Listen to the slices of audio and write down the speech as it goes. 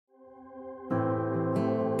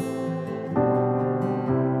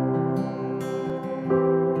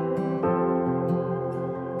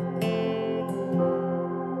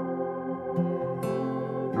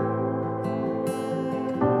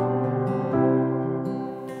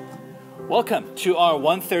Welcome to our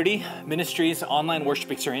 1:30 Ministries online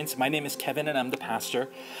worship experience. My name is Kevin and I'm the pastor.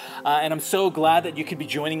 And I'm so glad that you could be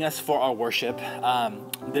joining us for our worship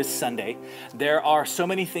this Sunday. There are so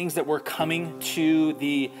many things that we're coming to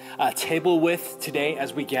the table with today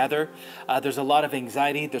as we gather. There's a lot of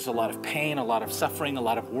anxiety, there's a lot of pain, a lot of suffering, a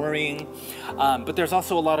lot of worrying. But there's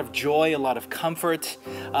also a lot of joy, a lot of comfort,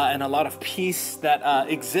 and a lot of peace that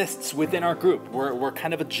exists within our group. We're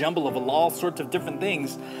kind of a jumble of all sorts of different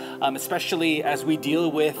things, especially as we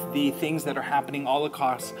deal with the things that are happening all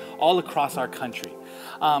across our country.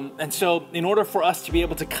 And so in order for us to be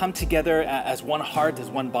able to come together as one heart,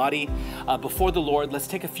 as one body before the Lord, let's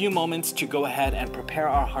take a few moments to go ahead and prepare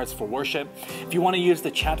our hearts for worship. If you want to use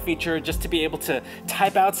the chat feature just to be able to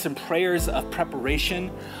type out some prayers of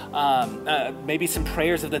preparation, maybe some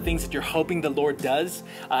prayers of the things that you're hoping the Lord does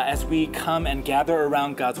as we come and gather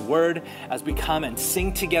around God's word, as we come and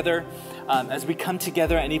sing together, as we come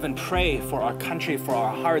together and even pray for our country, for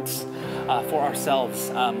our hearts, for ourselves.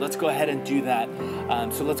 Let's go ahead and do that.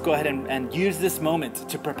 So let's go ahead and use this moment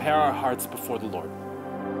to prepare our hearts before the Lord.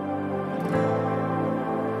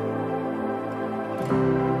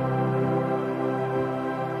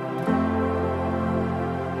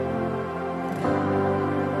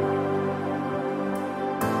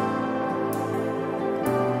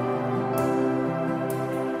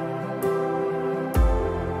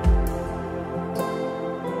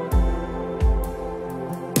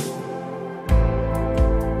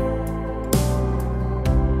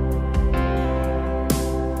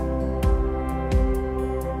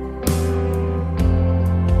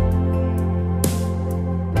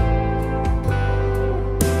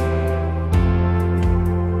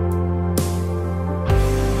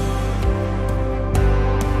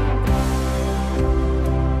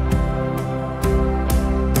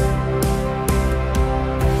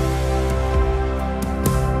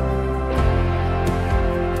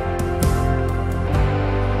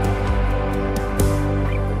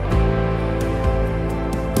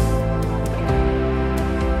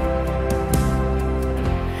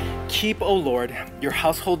 Keep, O Lord, your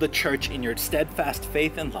household, the church, in your steadfast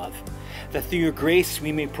faith and love, that through your grace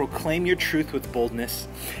we may proclaim your truth with boldness,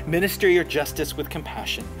 minister your justice with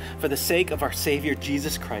compassion, for the sake of our Savior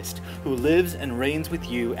Jesus Christ, who lives and reigns with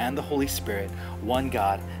you and the Holy Spirit, one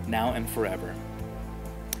God, now and forever.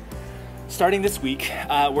 Starting this week,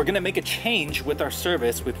 we're going to make a change with our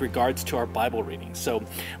service with regards to our Bible readings. So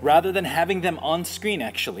rather than having them on screen,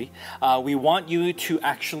 we want you to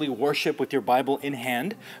actually worship with your Bible in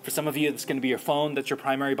hand. For some of you, it's going to be your phone. That's your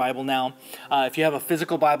primary Bible now. If you have a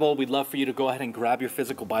physical Bible, we'd love for you to go ahead and grab your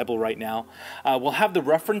physical Bible right now. We'll have the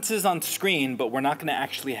references on screen, but we're not going to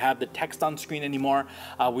actually have the text on screen anymore.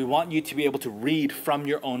 We want you to be able to read from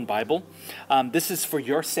your own Bible. This is for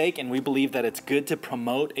your sake, and we believe that it's good to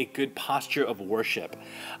promote a good posture of worship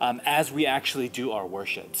as we actually do our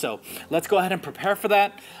worship. So let's go ahead and prepare for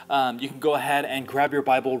that. You can go ahead and grab your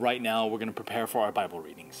Bible right now. We're going to prepare for our Bible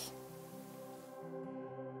readings.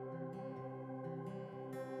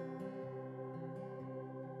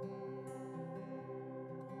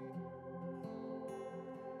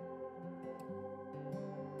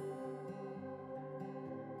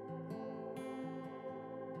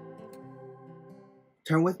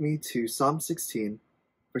 Turn with me to Psalm 16,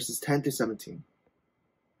 verses 10 through 17.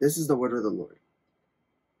 This is the word of the Lord.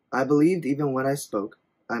 I believed even when I spoke,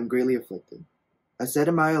 I am greatly afflicted. I said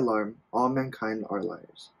in my alarm, all mankind are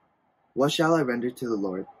liars. What shall I render to the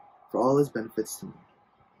Lord for all his benefits to me?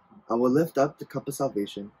 I will lift up the cup of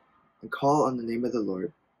salvation and call on the name of the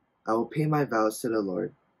Lord. I will pay my vows to the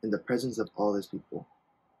Lord in the presence of all his people.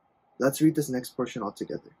 Let's read this next portion all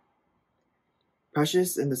together.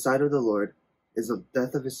 Precious in the sight of the Lord is the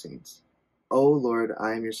death of his saints. O Lord,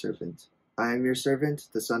 I am your servant. I am your servant,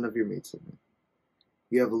 the son of your maidservant.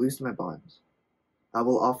 You have loosed my bonds. I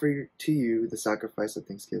will offer to you the sacrifice of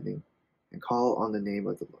thanksgiving and call on the name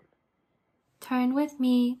of the Lord. Turn with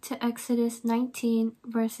me to Exodus 19,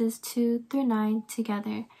 verses 2 through 9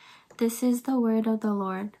 together. This is the word of the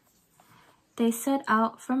Lord. They set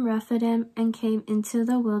out from Rephidim and came into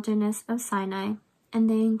the wilderness of Sinai, and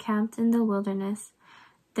they encamped in the wilderness.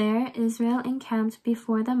 There Israel encamped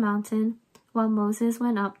before the mountain, while Moses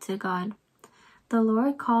went up to God. The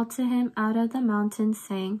Lord called to him out of the mountain,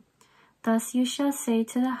 saying, Thus you shall say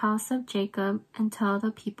to the house of Jacob, and tell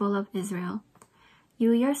the people of Israel,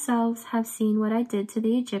 You yourselves have seen what I did to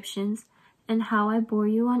the Egyptians, and how I bore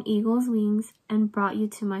you on eagle's wings, and brought you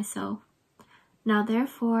to myself. Now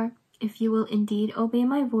therefore, if you will indeed obey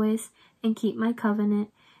my voice, and keep my covenant,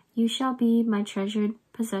 you shall be my treasured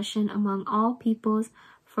possession among all peoples,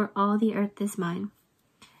 for all the earth is mine.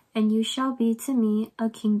 and you shall be to me a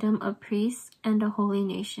kingdom of priests and a holy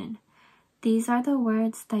nation. These are the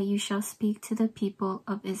words that you shall speak to the people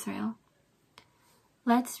of Israel."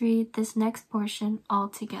 Let's read this next portion all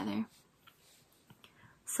together.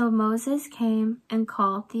 So Moses came and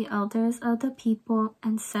called the elders of the people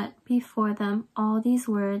and set before them all these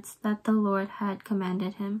words that the Lord had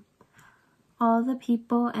commanded him. All the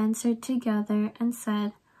people answered together and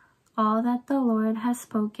said, "All that the Lord has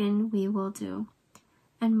spoken we will do."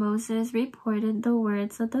 And Moses reported the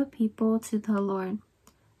words of the people to the Lord.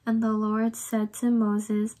 And the Lord said to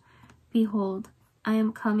Moses, "Behold, I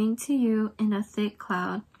am coming to you in a thick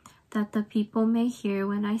cloud, that the people may hear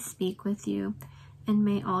when I speak with you, and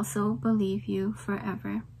may also believe you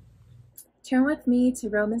forever." Turn with me to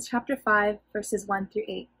Romans chapter 5, verses 1 through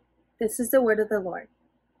 8. This is the word of the Lord.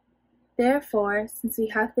 "Therefore, since we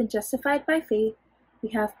have been justified by faith, we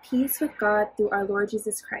have peace with God through our Lord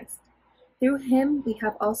Jesus Christ. Through him we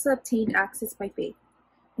have also obtained access by faith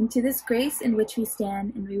into this grace in which we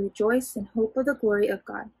stand, and we rejoice in hope of the glory of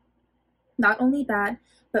God. Not only that,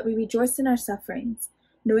 but we rejoice in our sufferings,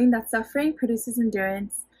 knowing that suffering produces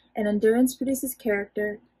endurance, and endurance produces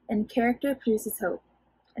character, and character produces hope.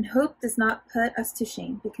 And hope does not put us to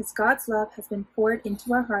shame, because God's love has been poured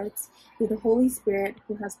into our hearts through the Holy Spirit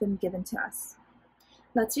who has been given to us."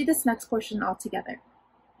 Let's read this next portion all together.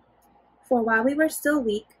 "For while we were still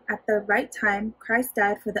weak, at the right time Christ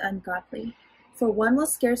died for the ungodly. For one will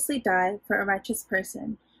scarcely die for a righteous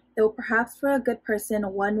person, though perhaps for a good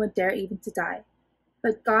person one would dare even to die.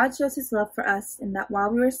 But God shows his love for us in that while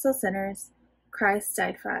we were still sinners, Christ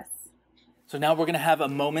died for us." So now we're going to have a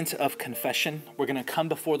moment of confession. We're going to come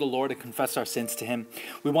before the Lord and confess our sins to him.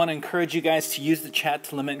 We want to encourage you guys to use the chat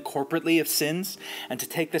to lament corporately of sins and to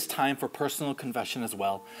take this time for personal confession as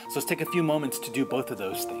well. So let's take a few moments to do both of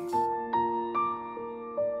those things.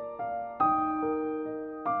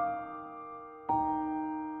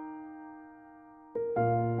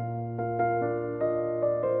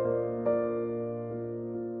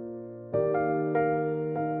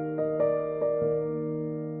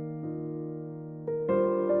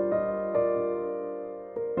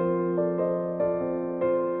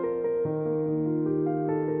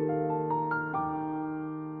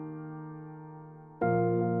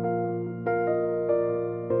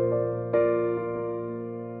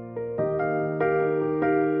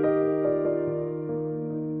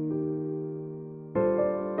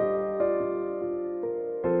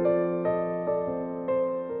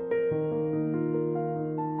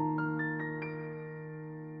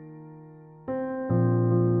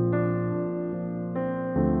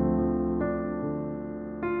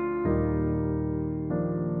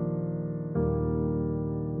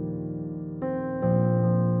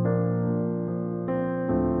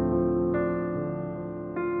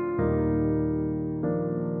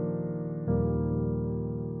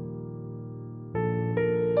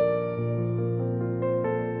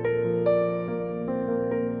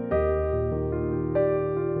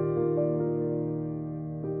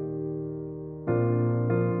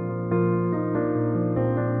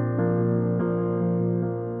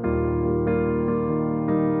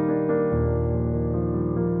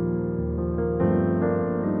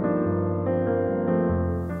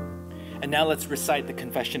 And now let's recite the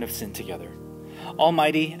confession of sin together.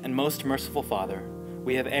 Almighty and most merciful Father,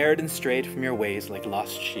 we have erred and strayed from your ways like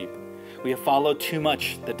lost sheep. We have followed too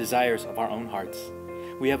much the desires of our own hearts.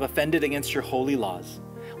 We have offended against your holy laws.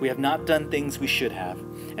 We have not done things we should have,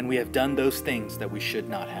 and we have done those things that we should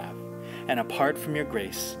not have. And apart from your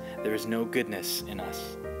grace, there is no goodness in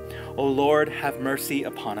us. O Lord, have mercy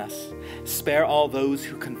upon us. Spare all those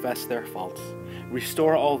who confess their faults.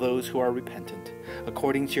 Restore all those who are repentant,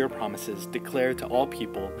 according to your promises declared to all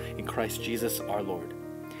people in Christ Jesus our Lord.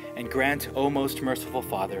 And grant, O most merciful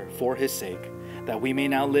Father, for his sake, that we may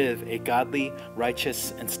now live a godly,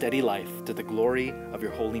 righteous, and steady life to the glory of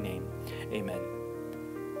your holy name. Amen.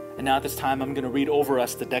 And now at this time, I'm going to read over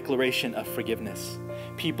us the declaration of forgiveness.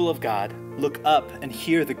 People of God, look up and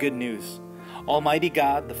hear the good news. Almighty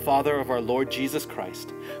God, the Father of our Lord Jesus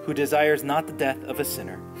Christ, who desires not the death of a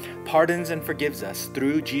sinner, pardons and forgives us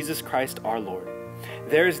through Jesus Christ our Lord.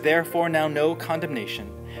 There is therefore now no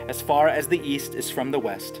condemnation. As far as the east is from the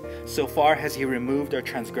west, so far has he removed our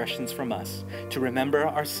transgressions from us, to remember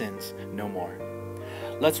our sins no more.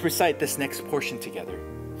 Let's recite this next portion together.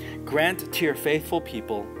 Grant to your faithful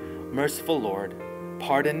people, merciful Lord,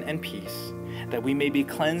 pardon and peace, that we may be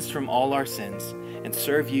cleansed from all our sins and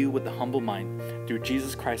serve you with a humble mind through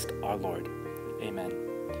Jesus Christ our Lord. Amen.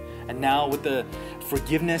 And now, with the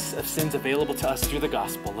forgiveness of sins available to us through the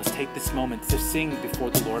gospel, let's take this moment to sing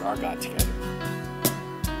before the Lord our God together.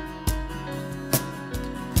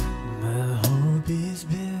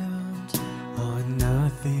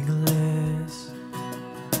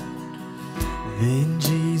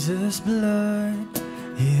 blood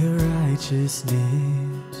in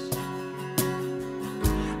righteousness.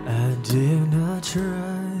 I dare not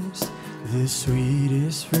trust the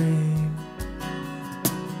sweetest frame,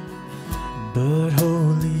 but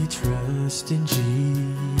wholly trust in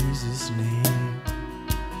Jesus' name.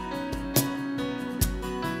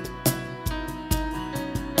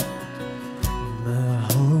 My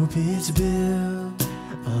hope is built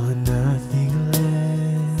on nothing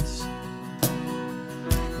less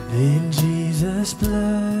than Jesus'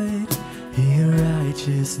 blood in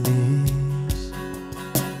righteousness.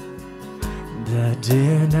 I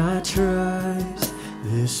dare not trust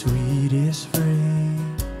the sweetest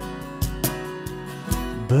frame,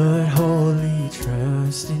 but wholly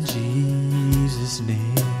trust in Jesus'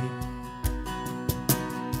 name.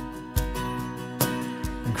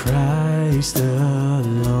 Christ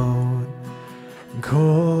alone,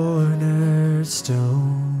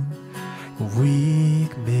 cornerstone,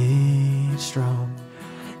 weak made strong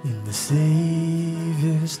in the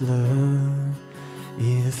Savior's love.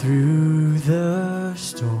 In through the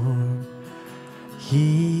storm,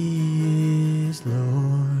 He is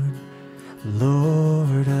Lord,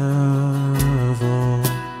 Lord of all.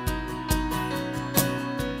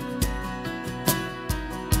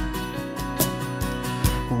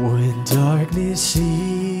 When darkness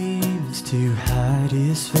seems to hide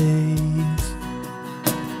His face,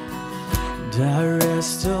 I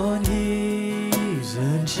rest on His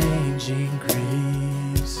unchanging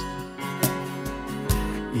grace.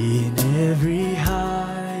 In every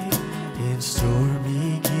high and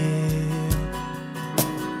stormy gale,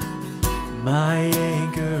 my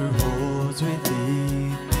anchor holds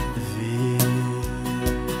within the veil.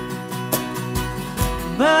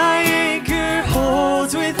 My anchor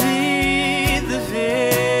holds within the veil.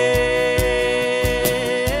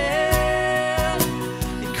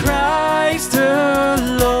 In Christ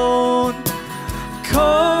alone,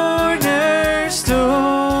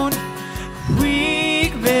 cornerstone,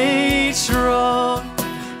 weak made strong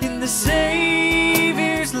in the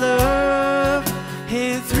Savior's love.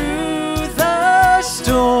 And through the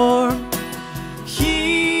storm,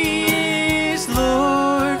 He is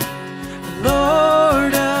Lord,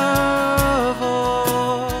 Lord of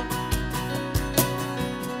all.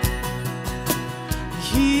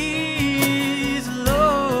 He is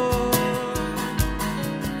Lord,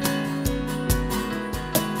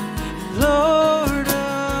 Lord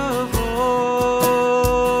of all.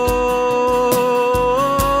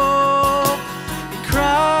 In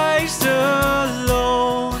Christ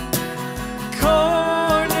alone,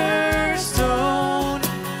 cornerstone,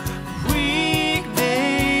 weak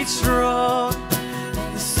made strong,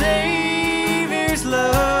 the Savior's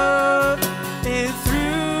love. And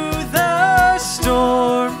through the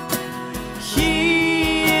storm,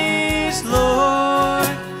 He is Lord,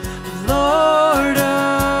 Lord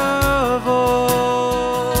of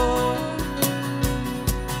all.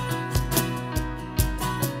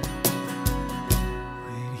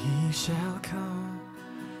 When He shall come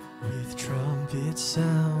with trumpet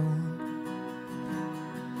sound,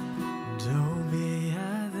 and oh, may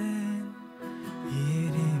I then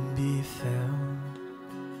in Him be found,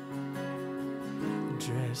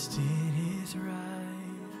 dressed in His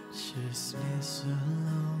righteousness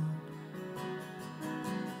alone,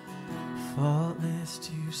 faultless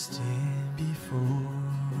to stand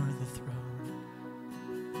before the throne.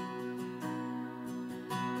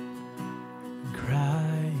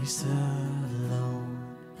 Christ alone,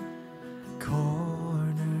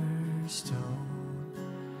 cornerstone,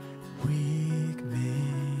 weak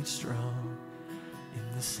made strong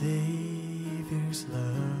in the Savior's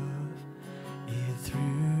love. And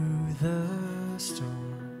through the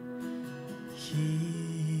storm,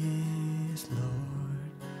 He is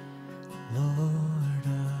Lord, Lord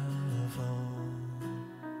of all.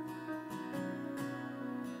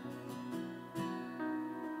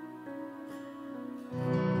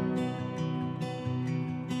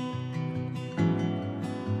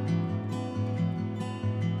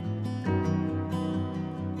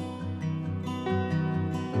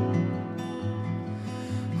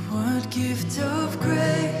 What gift of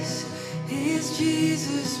grace is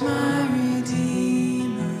Jesus, my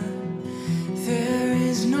Redeemer? There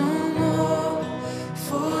is no more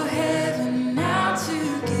for heaven now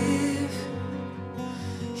to give.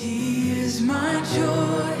 He is my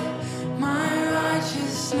joy, my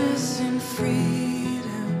righteousness and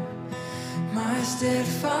freedom, my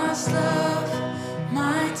steadfast love,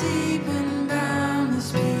 my deep and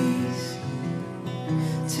boundless peace.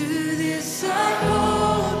 To this I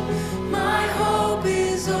hold, my hope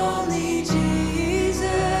is only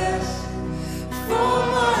Jesus. For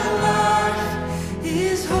my life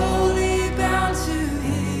is holy.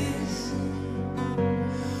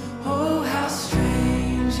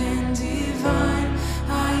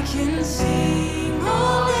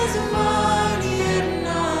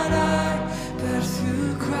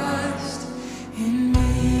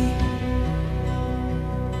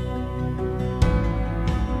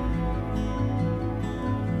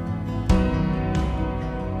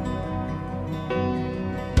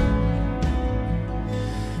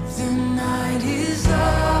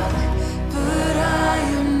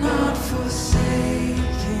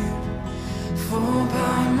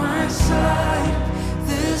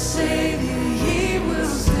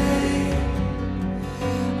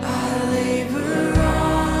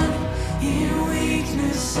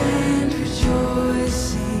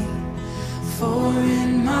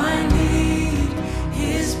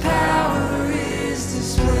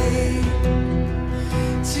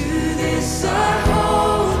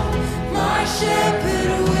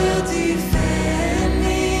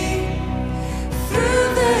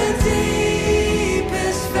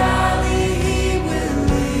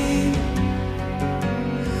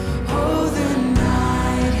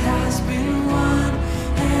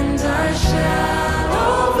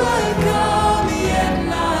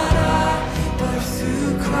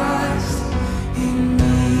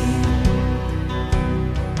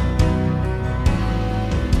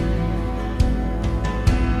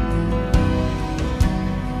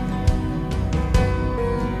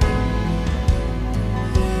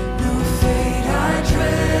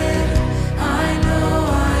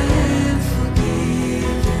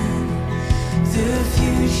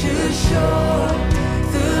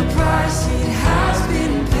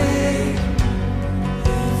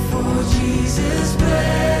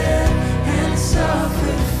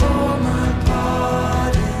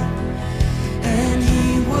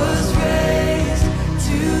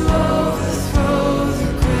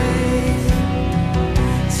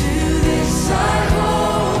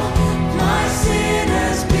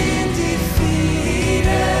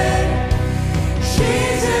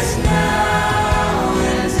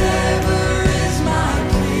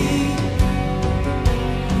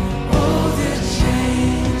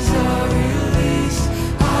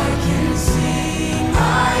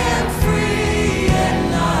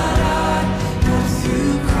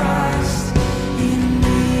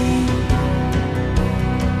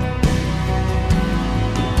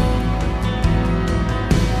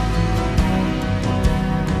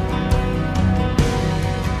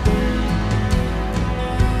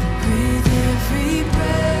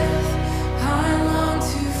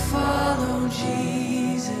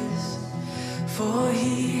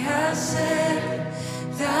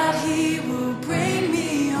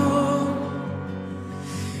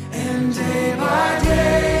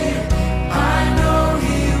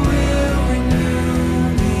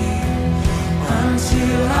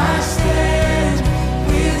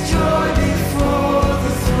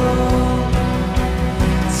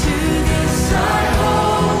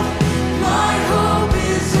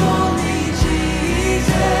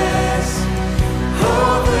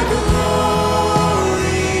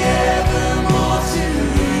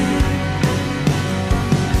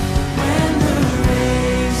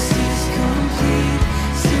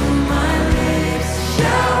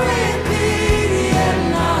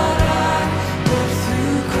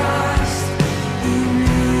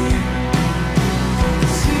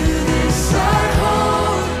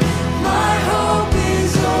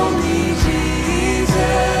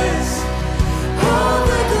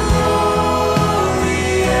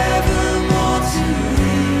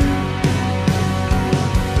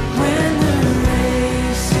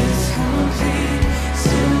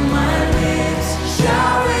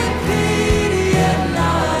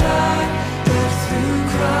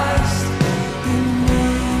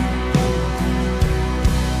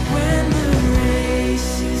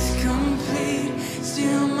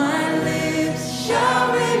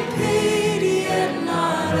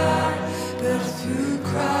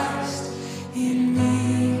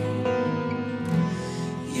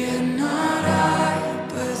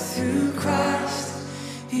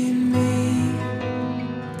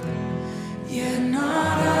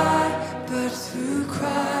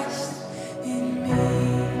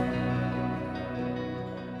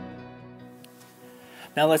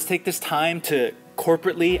 Now let's take this time to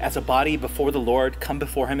corporately, as a body before the Lord, come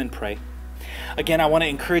before Him and pray. Again, I want to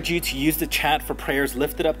encourage you to use the chat for prayers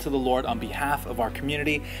lifted up to the Lord on behalf of our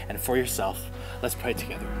community and for yourself. Let's pray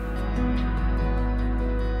together.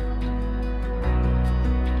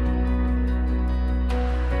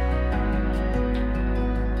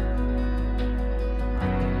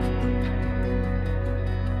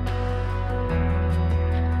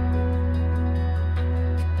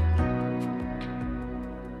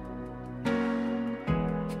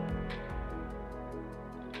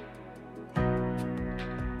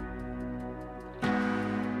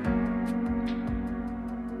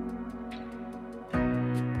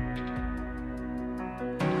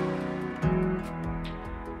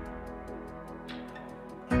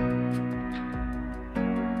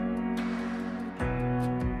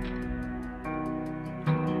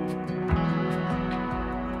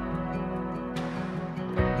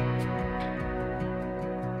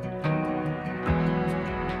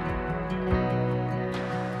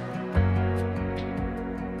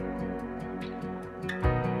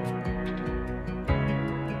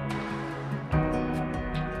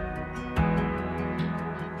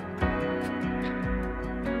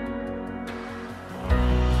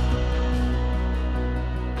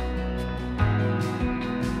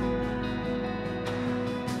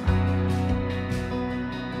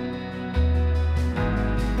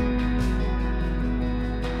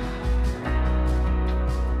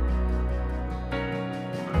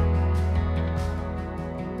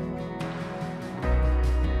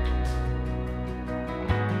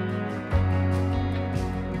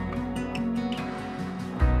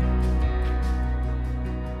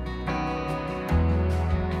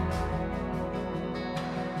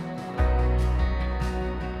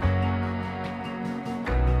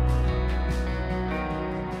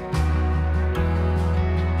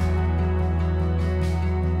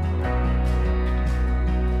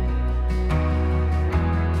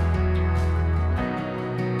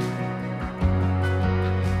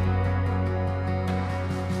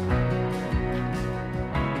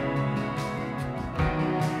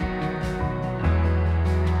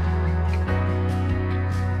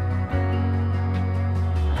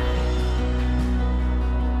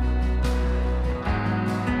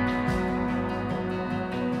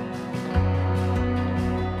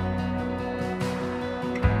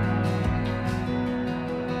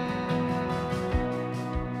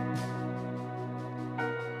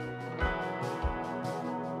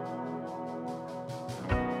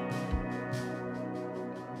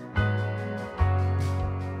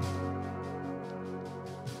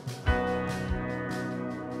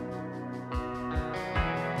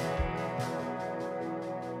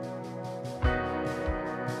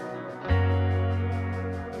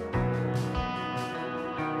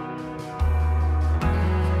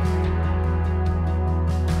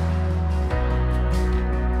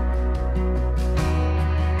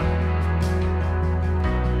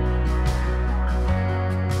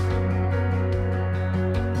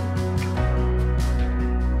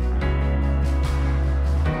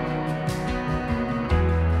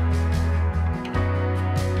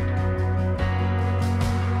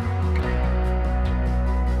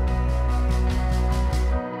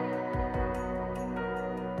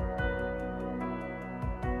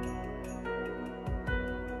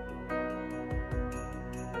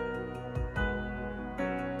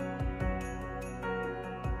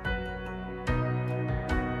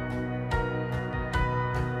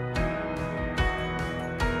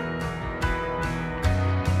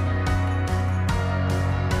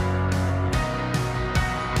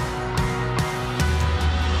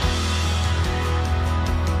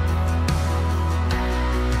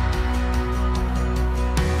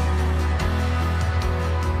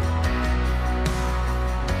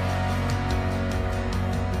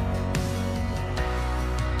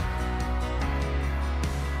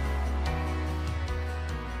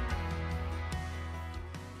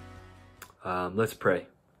 Let's pray.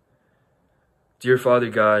 Dear Father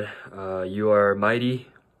God, you are mighty,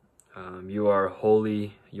 you are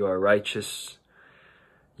holy, you are righteous,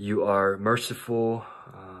 you are merciful,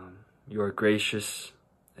 you are gracious,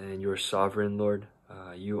 and you are sovereign, Lord.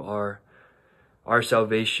 You are our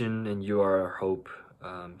salvation and you are our hope.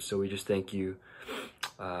 So we just thank you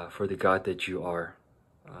for the God that you are.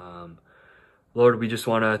 Lord, we just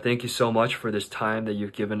want to thank you so much for this time that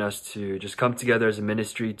you've given us to just come together as a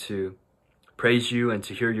ministry to praise you and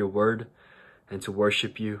to hear your word and to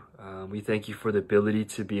worship you. We thank you for the ability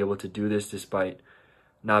to be able to do this despite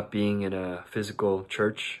not being in a physical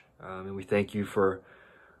church. And we thank you for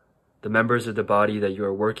the members of the body that you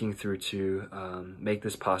are working through to make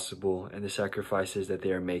this possible, and the sacrifices that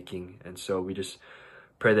they are making. And so we just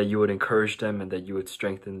pray that you would encourage them and that you would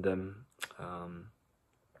strengthen them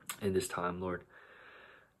in this time, Lord.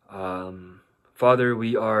 Father,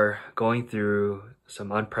 we are going through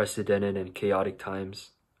some unprecedented and chaotic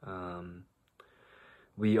times.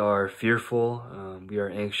 We are fearful, we are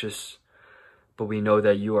anxious, but we know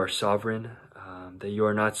that you are sovereign, that you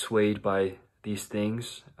are not swayed by these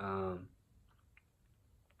things, and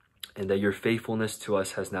that your faithfulness to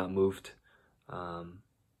us has not moved.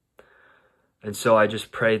 And so I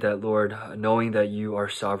just pray that, Lord, knowing that you are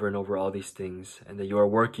sovereign over all these things and that you are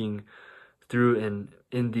working through and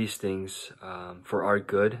in these things for our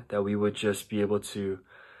good, that we would just be able to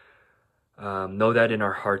know that in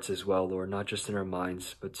our hearts as well, Lord, not just in our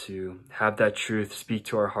minds, but to have that truth speak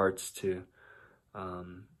to our hearts, to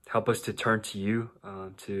help us to turn to you,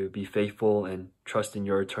 to be faithful and trust in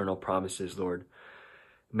your eternal promises, Lord.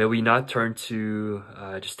 May we not turn to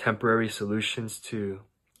just temporary solutions to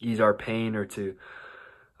ease our pain or to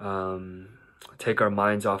take our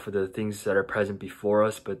minds off of the things that are present before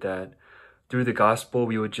us, but that through the gospel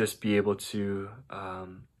we would just be able to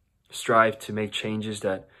strive to make changes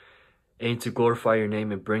that aim to glorify your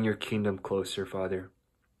name and bring your kingdom closer, Father.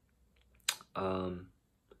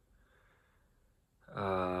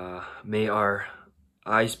 May our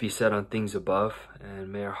eyes be set on things above,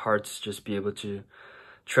 and may our hearts just be able to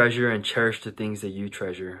treasure and cherish the things that you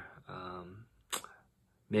treasure.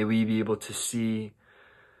 May we be able to see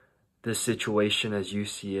this situation as you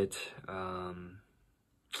see it.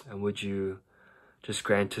 And would you just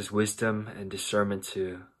grant us wisdom and discernment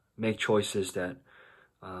to make choices that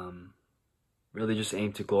really just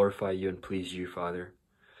aim to glorify you and please you, Father.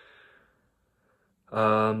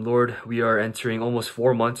 Lord, we are entering almost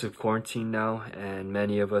 4 months of quarantine now, and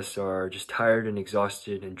many of us are just tired and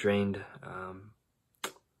exhausted and drained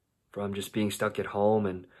from just being stuck at home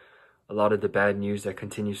and a lot of the bad news that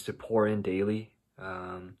continues to pour in daily.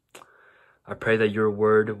 I pray that your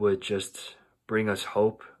word would just bring us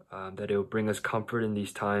hope, that it will bring us comfort in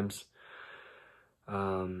these times,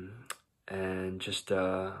 and just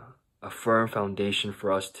a firm foundation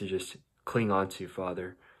for us to just cling on to,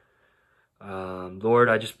 Father. Lord,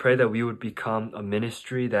 I just pray that we would become a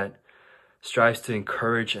ministry that strives to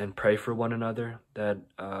encourage and pray for one another, that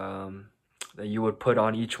that you would put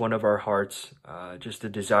on each one of our hearts just a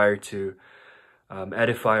desire to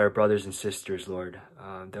edify our brothers and sisters, Lord,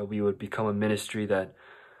 that we would become a ministry that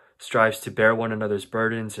strives to bear one another's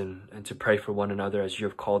burdens and to pray for one another as you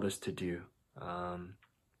have called us to do.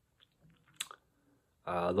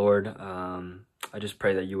 Lord, I just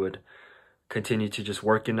pray that you would continue to just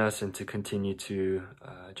work in us and to continue to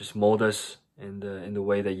just mold us in the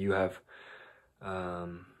way that you have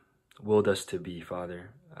willed us to be, Father.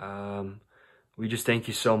 We just thank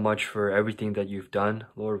you so much for everything that you've done.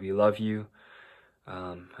 Lord, we love you.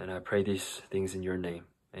 And I pray these things in your name.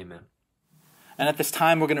 Amen. And at this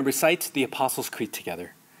time, we're going to recite the Apostles' Creed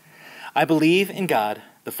together. I believe in God,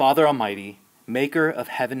 the Father Almighty, maker of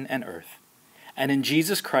heaven and earth, and in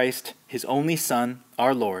Jesus Christ, his only Son,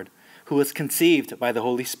 our Lord, who was conceived by the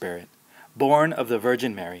Holy Spirit, born of the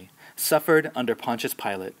Virgin Mary, suffered under Pontius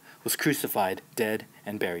Pilate, was crucified, dead,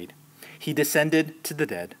 and buried. He descended to the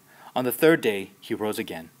dead. On the third day, he rose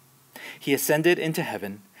again. He ascended into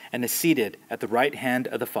heaven and is seated at the right hand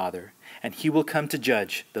of the Father, and he will come to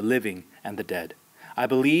judge the living and the dead. I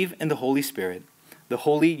believe in the Holy Spirit, the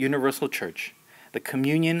holy universal church, the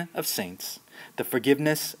communion of saints, the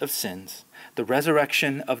forgiveness of sins, the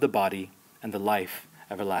resurrection of the body, and the life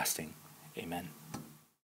everlasting. Amen.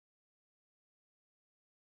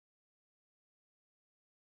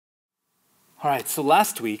 All right, so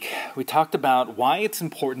last week we talked about why it's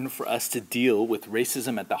important for us to deal with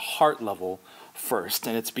racism at the heart level first,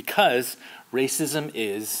 and it's because racism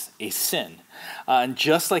is a sin. And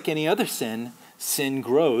just like any other sin,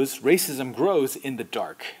 racism grows in the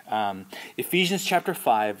dark. Ephesians chapter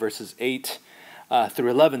 5, verses 8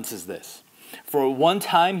 through 11 says this: For one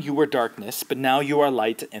time you were darkness, but now you are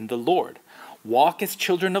light in the Lord. Walk as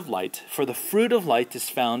children of light, for the fruit of light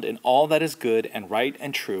is found in all that is good and right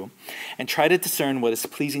and true, and try to discern what is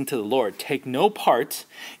pleasing to the Lord. Take no part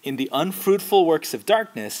in the unfruitful works of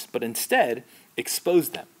darkness, but instead expose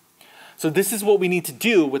them. So this is what we need to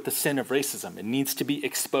do with the sin of racism. It needs to be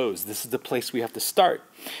exposed. This is the place we have to start.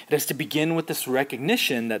 It has to begin with this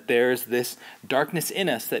recognition that there's this darkness in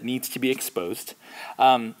us that needs to be exposed.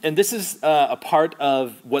 And this is a part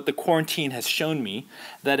of what the quarantine has shown me,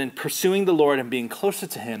 that in pursuing the Lord and being closer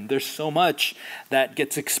to him, there's so much that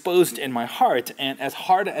gets exposed in my heart. And as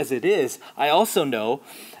hard as it is, I also know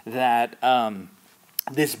that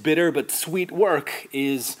this bitter but sweet work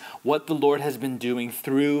is what the Lord has been doing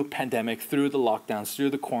through pandemic, through the lockdowns, through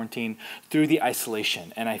the quarantine, through the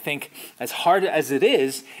isolation. And I think as hard as it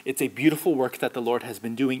is, it's a beautiful work that the Lord has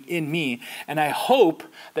been doing in me. And I hope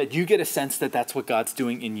that you get a sense that that's what God's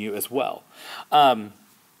doing in you as well.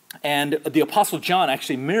 And the Apostle John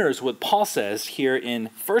actually mirrors what Paul says here in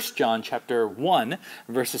 1 John chapter 1,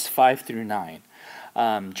 verses 5 through 9.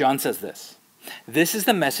 John says this: "This is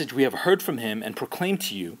the message we have heard from him and proclaimed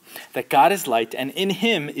to you, that God is light, and in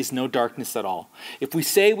him is no darkness at all. If we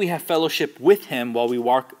say we have fellowship with him while we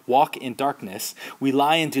walk in darkness, we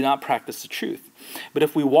lie and do not practice the truth. But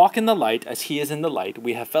if we walk in the light as he is in the light,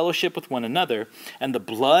 we have fellowship with one another, and the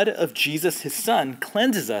blood of Jesus his Son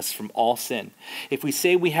cleanses us from all sin. If we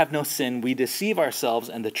say we have no sin, we deceive ourselves,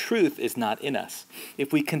 and the truth is not in us.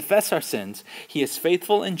 If we confess our sins, he is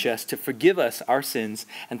faithful and just to forgive us our sins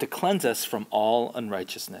and to cleanse us from all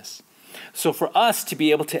unrighteousness." So for us to be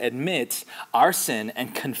able to admit our sin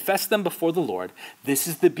and confess them before the Lord, this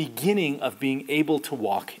is the beginning of being able to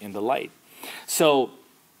walk in the light. So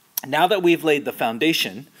now that we've laid the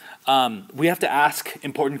foundation, we have to ask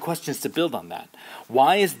important questions to build on that.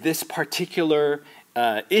 Why is this particular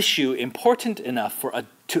issue important enough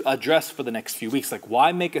to address for the next few weeks? Like,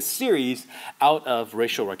 why make a series out of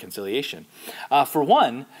racial reconciliation? For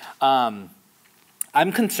one,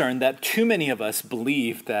 I'm concerned that too many of us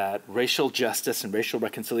believe that racial justice and racial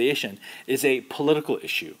reconciliation is a political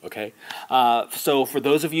issue, okay? So for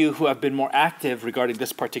those of you who have been more active regarding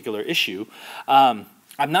this particular issue,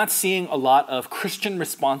 I'm not seeing a lot of Christian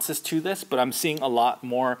responses to this, but I'm seeing a lot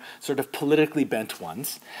more sort of politically bent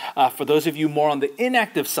ones. For those of you more on the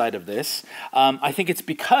inactive side of this, I think it's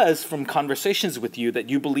because from conversations with you that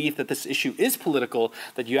you believe that this issue is political,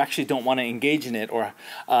 that you actually don't want to engage in it or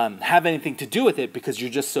have anything to do with it because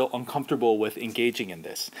you're just so uncomfortable with engaging in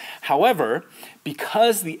this. However,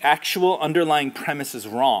 because the actual underlying premise is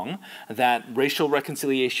wrong, that racial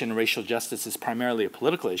reconciliation and racial justice is primarily a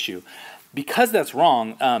political issue, because that's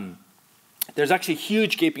wrong, there's actually a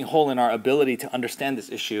huge gaping hole in our ability to understand this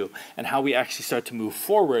issue and how we actually start to move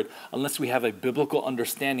forward unless we have a biblical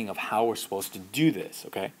understanding of how we're supposed to do this,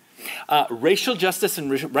 okay? Racial justice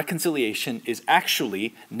and reconciliation is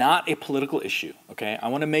actually not a political issue, okay? I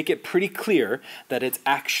want to make it pretty clear that it's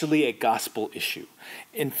actually a gospel issue.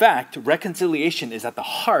 In fact, reconciliation is at the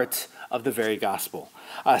heart of the very gospel.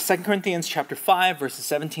 2 Corinthians chapter 5, verses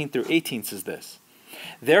 17 through 18 says this: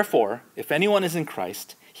 "Therefore, if anyone is in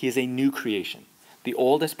Christ, he is a new creation. The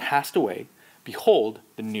old has passed away. Behold,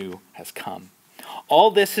 the new has come. All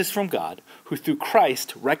this is from God, who through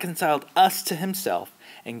Christ reconciled us to himself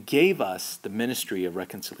and gave us the ministry of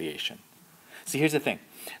reconciliation." See, here's the thing.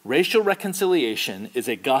 Racial reconciliation is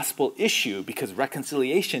a gospel issue because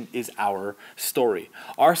reconciliation is our story.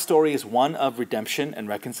 Our story is one of redemption and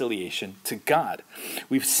reconciliation to God.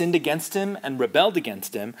 We've sinned against him and rebelled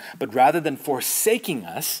against him, but rather than forsaking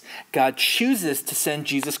us, God chooses to send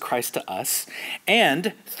Jesus Christ to us,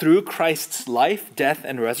 and through Christ's life, death,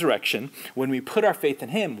 and resurrection, when we put our faith in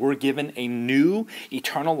him, we're given a new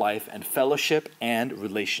eternal life and fellowship and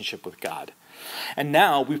relationship with God. And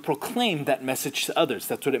now we proclaim that message to others.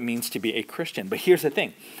 That's what it means to be a Christian. But here's the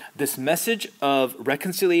thing. This message of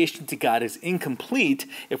reconciliation to God is incomplete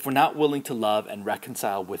if we're not willing to love and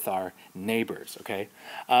reconcile with our neighbors, okay?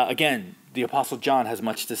 Again, the Apostle John has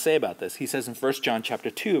much to say about this. He says in 1 John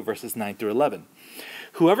chapter 2, verses 9 through 11,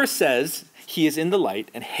 "Whoever says he is in the light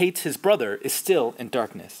and hates his brother is still in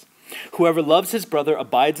darkness. Whoever loves his brother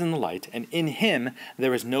abides in the light, and in him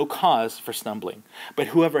there is no cause for stumbling. But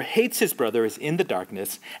whoever hates his brother is in the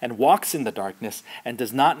darkness and walks in the darkness and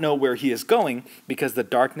does not know where he is going because the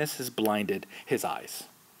darkness has blinded his eyes."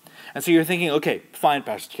 And so you're thinking, okay, fine,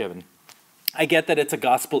 Pastor Kevin. I get that it's a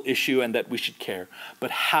gospel issue and that we should care,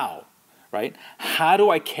 but how? Right? How do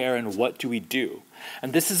I care and what do we do?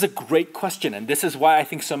 And this is a great question, and this is why I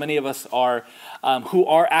think so many of us are, who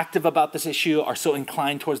are active about this issue, are so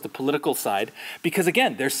inclined towards the political side, because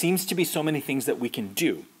again, there seems to be so many things that we can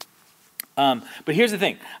do. But here's the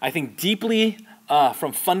thing. I think deeply,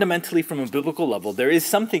 fundamentally from a biblical level, there is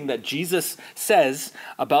something that Jesus says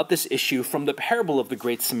about this issue from the parable of the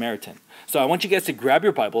Good Samaritan. So I want you guys to grab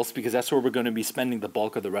your Bibles because that's where we're going to be spending the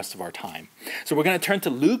bulk of the rest of our time. So we're going to turn to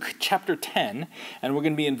Luke chapter 10, and we're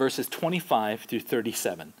going to be in verses 25 through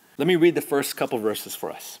 37. Let me read the first couple verses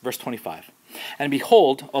for us. Verse 25. "And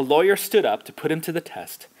behold, a lawyer stood up to put him to the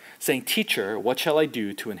test, saying, 'Teacher, what shall I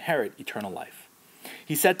do to inherit eternal life?'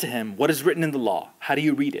 He said to him, 'What is written in the law? How do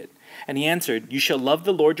you read it?' And he answered, 'You shall love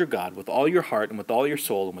the Lord your God with all your heart and with all your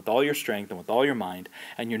soul and with all your strength and with all your mind,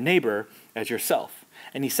 and your neighbor as yourself.'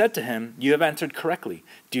 And he said to him, 'You have answered correctly.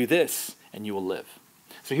 Do this, and you will live.'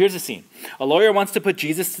 So here's the scene. A lawyer wants to put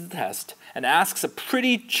Jesus to the test and asks a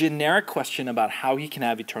pretty generic question about how he can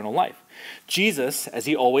have eternal life. Jesus, as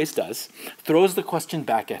he always does, throws the question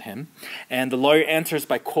back at him, and the lawyer answers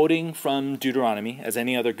by quoting from Deuteronomy, as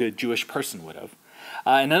any other good Jewish person would have.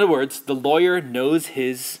 In other words, the lawyer knows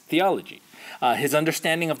his theology. His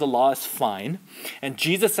understanding of the law is fine, and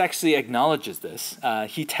Jesus actually acknowledges this.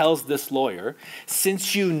 He tells this lawyer,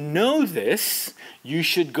 since you know this, you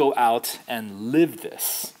should go out and live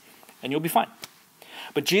this, and you'll be fine.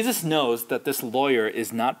 But Jesus knows that this lawyer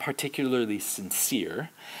is not particularly sincere,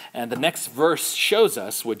 and the next verse shows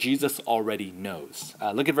us what Jesus already knows.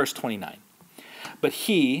 Look at verse 29. But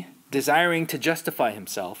he, desiring to justify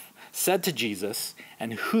himself, said to Jesus,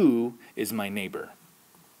 and who is my neighbor?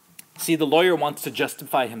 See, the lawyer wants to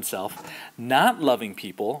justify himself not loving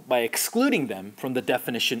people by excluding them from the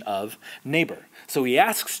definition of neighbor. So he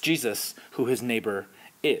asks Jesus who his neighbor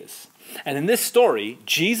is. And in this story,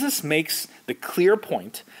 Jesus makes the clear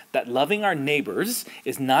point that loving our neighbors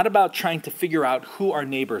is not about trying to figure out who our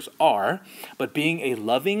neighbors are, but being a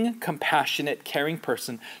loving, compassionate, caring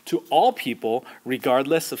person to all people,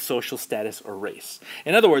 regardless of social status or race.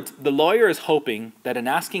 In other words, the lawyer is hoping that in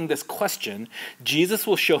asking this question, Jesus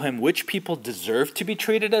will show him which people deserve to be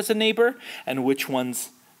treated as a neighbor and which ones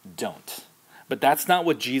don't. But that's not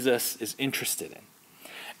what Jesus is interested in.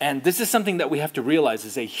 And this is something that we have to realize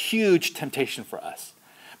is a huge temptation for us,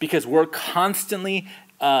 because we're constantly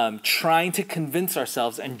trying to convince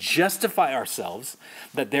ourselves and justify ourselves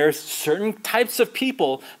that there's certain types of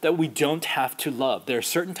people that we don't have to love. There are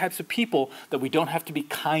certain types of people that we don't have to be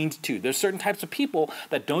kind to. There's certain types of people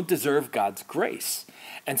that don't deserve God's grace.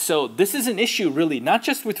 And so this is an issue really not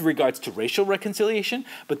just with regards to racial reconciliation,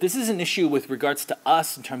 but this is an issue with regards to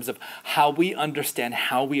us in terms of how we understand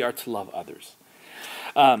how we are to love others.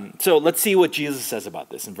 So let's see what Jesus says about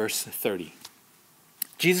this in verse 30.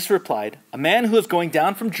 Jesus replied, "A man who was going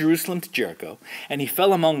down from Jerusalem to Jericho, and he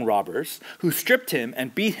fell among robbers, who stripped him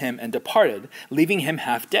and beat him and departed, leaving him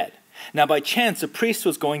half dead. Now by chance a priest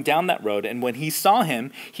was going down that road, and when he saw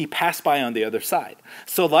him, he passed by on the other side.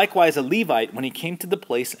 So likewise a Levite, when he came to the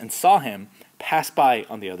place and saw him, passed by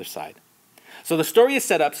on the other side." So the story is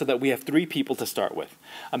set up so that we have three people to start with.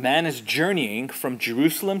 A man is journeying from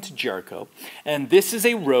Jerusalem to Jericho, and this is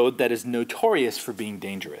a road that is notorious for being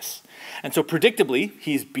dangerous. And so predictably,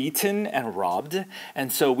 he's beaten and robbed,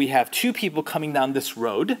 and so we have two people coming down this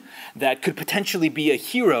road that could potentially be a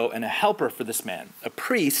hero and a helper for this man, a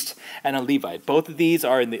priest and a Levite. Both of these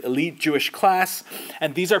are in the elite Jewish class,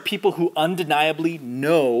 and these are people who undeniably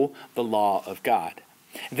know the law of God.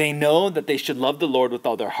 They know that they should love the Lord with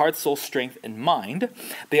all their heart, soul, strength, and mind.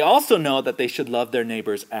 They also know that they should love their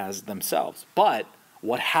neighbors as themselves. But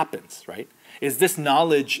what happens, right? Is this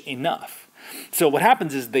knowledge enough? So what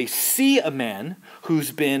happens is they see a man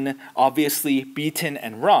who's been obviously beaten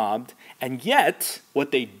and robbed, and yet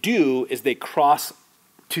what they do is they cross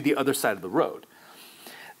to the other side of the road.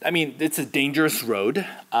 I mean, it's a dangerous road.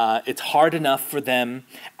 It's hard enough for them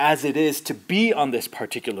as it is to be on this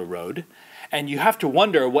particular road. And you have to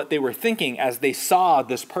wonder what they were thinking as they saw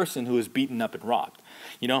this person who was beaten up and robbed.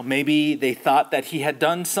 You know, maybe they thought that he had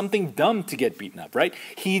done something dumb to get beaten up, right?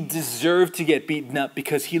 He deserved to get beaten up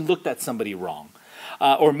because he looked at somebody wrong.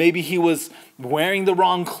 Or maybe he was wearing the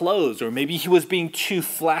wrong clothes, or maybe he was being too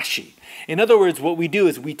flashy. In other words, what we do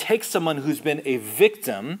is we take someone who's been a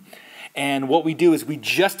victim, and what we do is we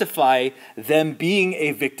justify them being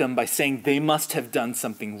a victim by saying they must have done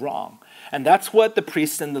something wrong. And that's what the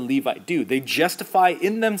priest and the Levite do. They justify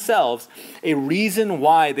in themselves a reason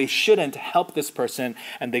why they shouldn't help this person,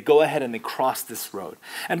 and they go ahead and they cross this road.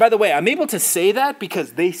 And by the way, I'm able to say that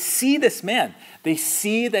because they see this man. They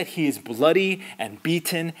see that he is bloody and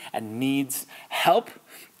beaten and needs help.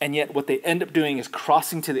 And yet what they end up doing is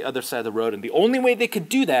crossing to the other side of the road. And the only way they could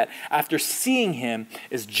do that after seeing him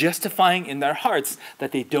is justifying in their hearts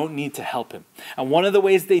that they don't need to help him. And one of the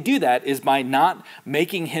ways they do that is by not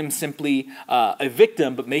making him simply a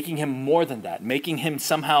victim, but making him more than that, making him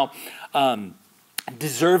somehow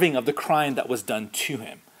deserving of the crime that was done to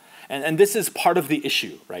him. And this is part of the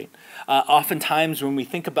issue, right? Oftentimes when we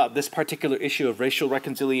think about this particular issue of racial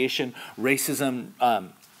reconciliation, racism,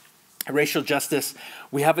 racial justice,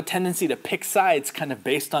 we have a tendency to pick sides kind of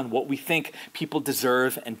based on what we think people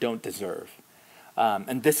deserve and don't deserve.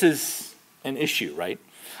 And this is an issue, right?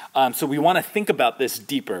 So we want to think about this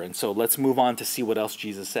deeper. And so let's move on to see what else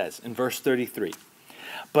Jesus says. In verse 33,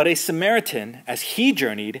 "But a Samaritan, as he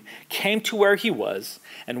journeyed, came to where he was,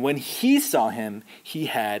 and when he saw him, he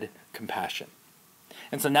had compassion."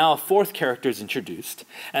 And so now a fourth character is introduced.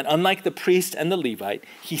 And unlike the priest and the Levite,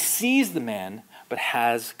 he sees the man, but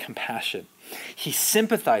has compassion. He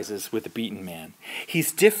sympathizes with the beaten man.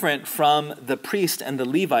 He's different from the priest and the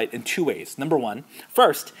Levite in two ways. Number one,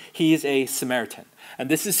 first, he is a Samaritan. And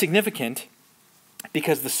this is significant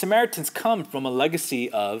because the Samaritans come from a legacy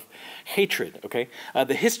of hatred, okay?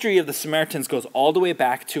 The history of the Samaritans goes all the way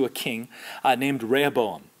back to a king named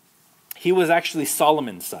Rehoboam. He was actually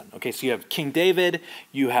Solomon's son. Okay, so you have King David,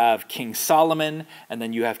 you have King Solomon, and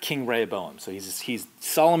then you have King Rehoboam. So he's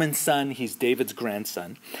Solomon's son, he's David's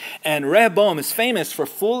grandson. And Rehoboam is famous for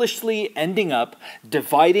foolishly ending up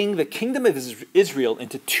dividing the kingdom of Israel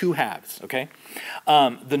into two halves, okay?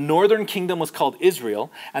 The northern kingdom was called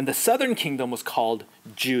Israel, and the southern kingdom was called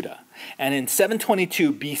Judah. And in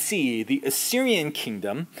 722 BC, the Assyrian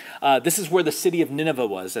kingdom, this is where the city of Nineveh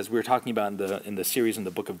was, as we were talking about in the series in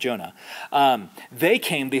the book of Jonah.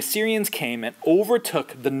 The Assyrians came and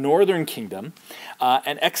overtook the northern kingdom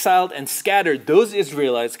and exiled and scattered those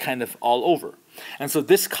Israelites kind of all over. And so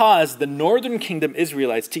this caused the northern kingdom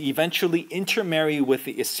Israelites to eventually intermarry with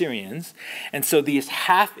the Assyrians. And so these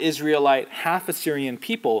half Israelite, half Assyrian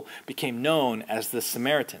people became known as the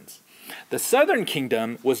Samaritans. The southern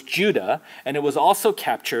kingdom was Judah, and it was also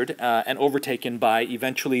captured and overtaken by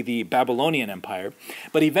eventually the Babylonian Empire.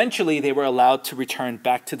 But eventually they were allowed to return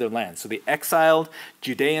back to their land. So the exiled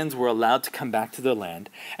Judeans were allowed to come back to their land.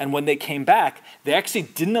 And when they came back, they actually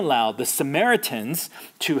didn't allow the Samaritans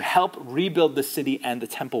to help rebuild the city and the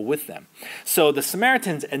temple with them. So the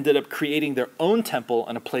Samaritans ended up creating their own temple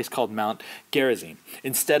on a place called Mount Gerizim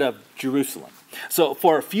instead of Jerusalem. So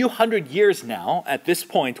for a few hundred years now, at this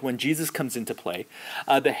point when Jesus comes into play,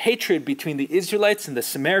 the hatred between the Israelites and the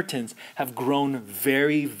Samaritans have grown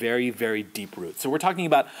very, very, very deep roots. So we're talking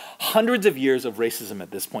about hundreds of years of racism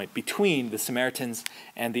at this point between the Samaritans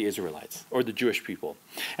and the Israelites, or the Jewish people.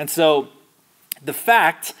 And so the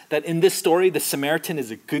fact that in this story the Samaritan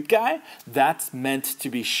is a good guy, that's meant to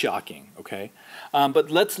be shocking, okay? But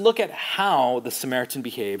let's look at how the Samaritan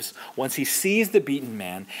behaves once he sees the beaten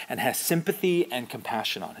man and has sympathy and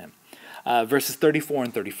compassion on him. Verses 34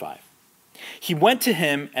 and 35. He went to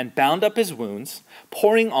him and bound up his wounds,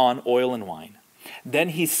 pouring on oil and wine. Then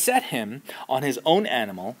he set him on his own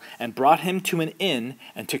animal and brought him to an inn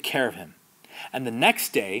and took care of him. And the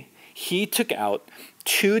next day he took out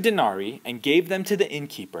 2 denarii and gave them to the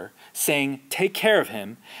innkeeper, saying, "Take care of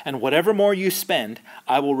him, and whatever more you spend,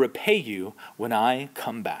 I will repay you when I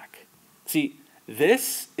come back." See,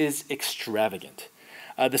 this is extravagant.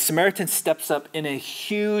 The Samaritan steps up in a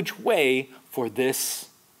huge way for this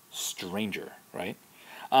stranger, right?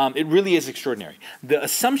 It really is extraordinary. The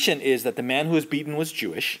assumption is that the man who was beaten was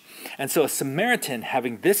Jewish, and so a Samaritan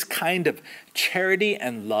having this kind of charity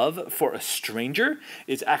and love for a stranger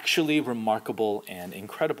is actually remarkable and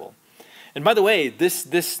incredible. And by the way,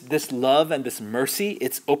 this love and this mercy,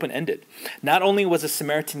 it's open-ended. Not only was a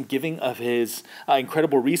Samaritan giving of his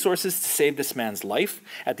incredible resources to save this man's life,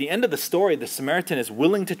 at the end of the story, the Samaritan is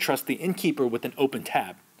willing to trust the innkeeper with an open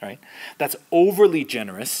tab. Right? That's overly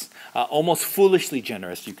generous, almost foolishly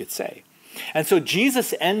generous, you could say. And so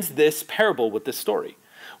Jesus ends this parable with this story.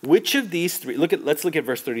 Which of these three, let's look at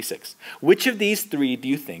verse 36. Which of these three do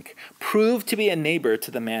you think proved to be a neighbor to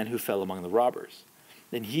the man who fell among the robbers?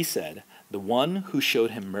 Then he said, "The one who showed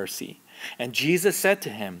him mercy." And Jesus said to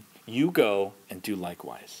him, "You go and do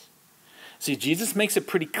likewise." See, Jesus makes it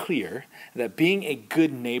pretty clear that being a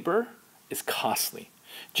good neighbor is costly.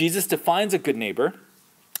 Jesus defines a good neighbor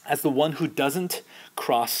as the one who doesn't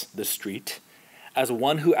cross the street, as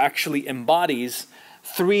one who actually embodies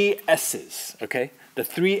 3 S's, okay? The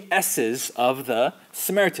 3 S's of the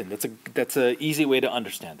Samaritan. That's an easy way to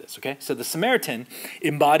understand this, okay? So the Samaritan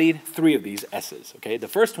embodied 3 of these S's, okay? The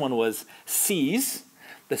first one was sees,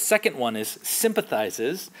 the second one is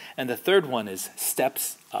sympathizes, and the third one is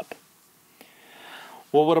steps up.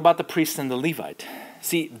 Well, what about the priest and the Levite?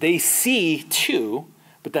 See, they see too,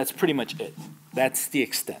 but that's pretty much it. That's the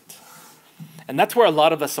extent. And that's where a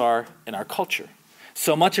lot of us are in our culture.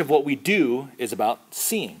 So much of what we do is about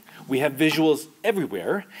seeing. We have visuals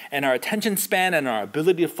everywhere, and our attention span and our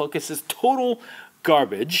ability to focus is total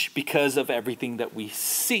garbage because of everything that we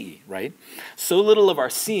see, right? So little of our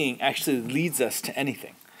seeing actually leads us to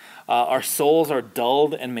anything. Our souls are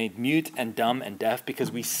dulled and made mute and dumb and deaf because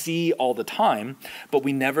we see all the time, but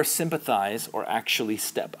we never sympathize or actually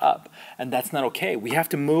step up. And that's not okay. We have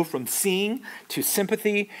to move from seeing to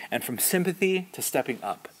sympathy and from sympathy to stepping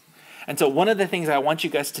up. And so one of the things I want you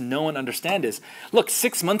guys to know and understand is, look,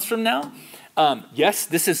 6 months from now, yes,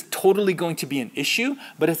 this is totally going to be an issue,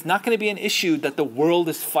 but it's not going to be an issue that the world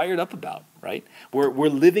is fired up about. right? We're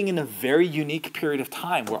living in a very unique period of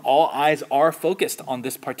time where all eyes are focused on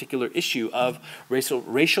this particular issue of racial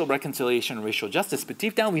reconciliation and racial justice. But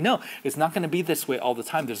deep down, we know it's not going to be this way all the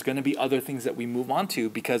time. There's going to be other things that we move on to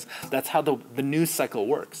because that's how the news cycle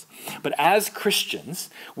works. But as Christians,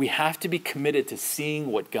 we have to be committed to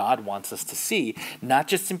seeing what God wants us to see, not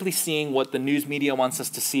just simply seeing what the news media wants us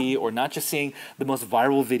to see or not just seeing the most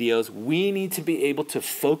viral videos. We need to be able to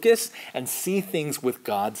focus and see things with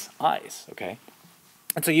God's eyes. Okay?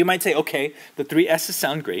 And so you might say, okay, the three S's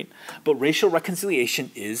sound great, but racial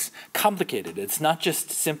reconciliation is complicated. It's not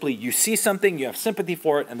just simply you see something, you have sympathy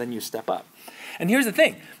for it, and then you step up. And here's the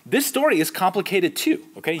thing. This story is complicated too,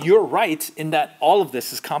 okay? You're right in that all of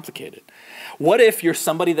this is complicated. What if you're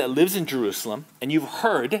somebody that lives in Jerusalem and you've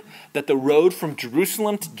heard that the road from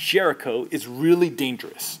Jerusalem to Jericho is really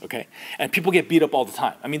dangerous, okay? And people get beat up all the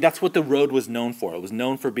time. I mean, that's what the road was known for. It was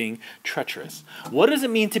known for being treacherous. What does it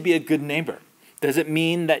mean to be a good neighbor? Does it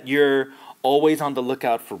mean that you're always on the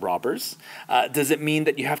lookout for robbers? Does it mean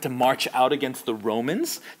that you have to march out against the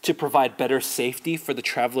Romans to provide better safety for the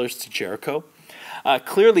travelers to Jericho?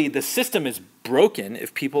 Clearly, the system is broken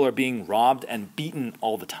if people are being robbed and beaten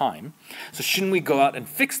all the time. So shouldn't we go out and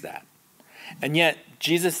fix that? And yet,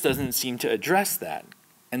 Jesus doesn't seem to address that.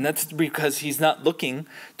 And that's because he's not looking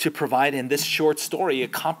to provide in this short story a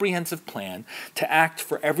comprehensive plan to act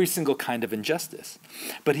for every single kind of injustice.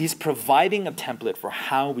 But he's providing a template for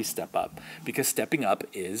how we step up, because stepping up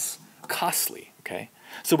is costly, okay?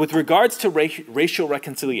 So with regards to racial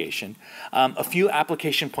reconciliation, a few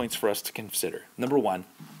application points for us to consider. Number one,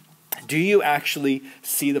 do you actually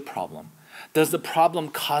see the problem? Does the problem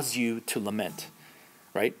cause you to lament,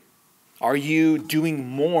 right? Are you doing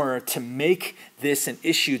more to make this an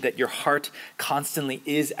issue that your heart constantly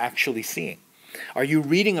is actually seeing? Are you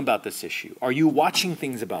reading about this issue? Are you watching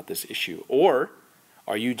things about this issue? Or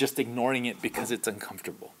are you just ignoring it because it's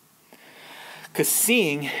uncomfortable? Because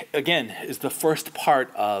seeing, again, is the first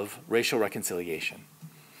part of racial reconciliation.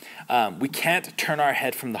 We can't turn our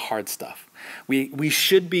head from the hard stuff. We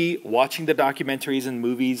should be watching the documentaries and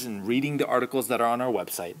movies and reading the articles that are on our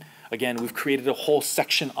website. Again, we've created a whole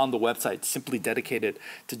section on the website simply dedicated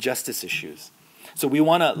to justice issues. So we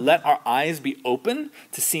want to let our eyes be open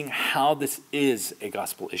to seeing how this is a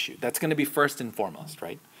gospel issue. That's going to be first and foremost,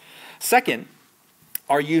 right? Second,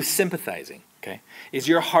 are you sympathizing? Okay? Is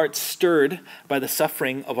your heart stirred by the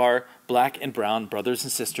suffering of our black and brown brothers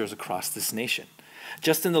and sisters across this nation?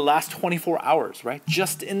 Just in the last 24 hours, right?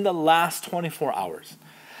 Just in the last 24 hours.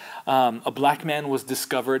 A black man was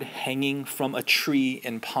discovered hanging from a tree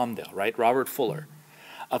in Palmdale, right? Robert Fuller.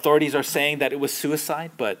 Authorities are saying that it was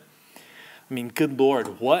suicide, but I mean, good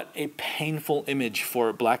Lord, what a painful image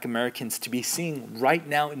for black Americans to be seeing right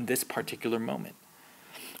now in this particular moment.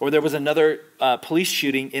 Or there was another police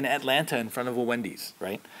shooting in Atlanta in front of a Wendy's,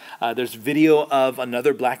 right? There's video of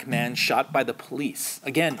another black man shot by the police.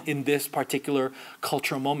 Again, in this particular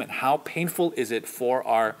cultural moment, how painful is it for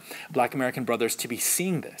our black American brothers to be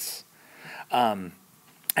seeing this? And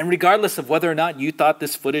regardless of whether or not you thought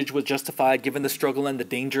this footage was justified given the struggle and the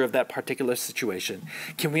danger of that particular situation,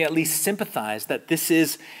 can we at least sympathize that this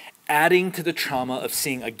is adding to the trauma of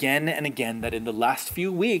seeing again and again that in the last few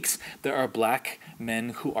weeks, there are black men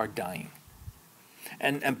who are dying.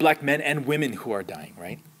 And black men and women who are dying,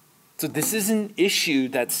 right? So this is an issue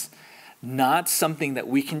that's not something that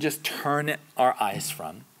we can just turn our eyes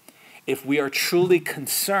from. If we are truly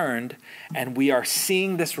concerned and we are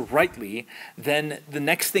seeing this rightly, then the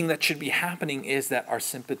next thing that should be happening is that our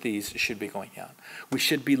sympathies should be going out. We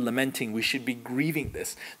should be lamenting. We should be grieving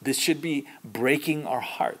this. This should be breaking our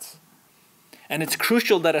hearts. And it's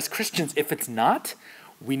crucial that as Christians, if it's not,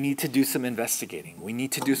 we need to do some investigating. We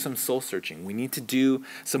need to do some soul searching. We need to do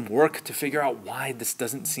some work to figure out why this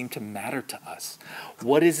doesn't seem to matter to us.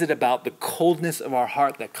 What is it about the coldness of our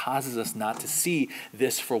heart that causes us not to see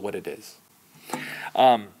this for what it is?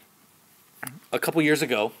 A couple years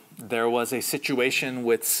ago, there was a situation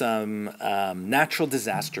with some natural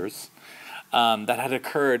disasters that had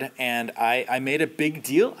occurred, and I made a big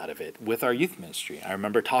deal out of it with our youth ministry. I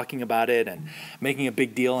remember talking about it and making a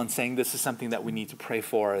big deal and saying this is something that we need to pray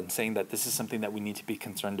for and saying that this is something that we need to be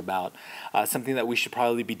concerned about, something that we should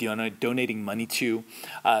probably be donating money to,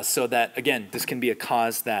 so that, again, this can be a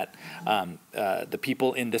cause that the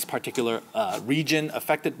people in this particular region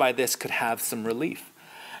affected by this could have some relief.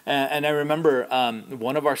 And I remember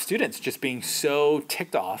one of our students just being so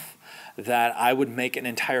ticked off that I would make an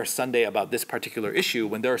entire Sunday about this particular issue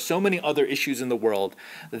when there are so many other issues in the world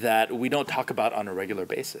that we don't talk about on a regular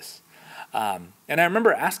basis. And I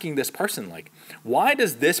remember asking this person, like, why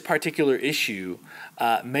does this particular issue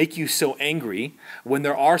make you so angry when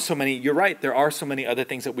there are so many, you're right, there are so many other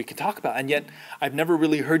things that we can talk about, and yet I've never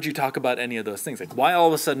really heard you talk about any of those things. Like, why all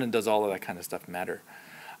of a sudden does all of that kind of stuff matter?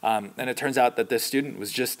 And it turns out that this student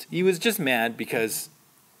was just mad because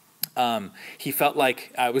he felt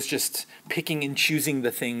like I was just picking and choosing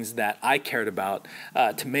the things that I cared about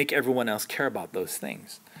to make everyone else care about those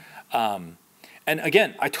things. And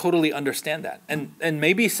again, I totally understand that. And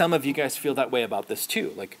maybe some of you guys feel that way about this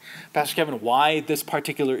too. Like, Pastor Kevin, why this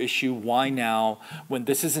particular issue? Why now when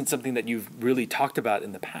this isn't something that you've really talked about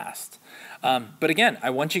in the past? But again, I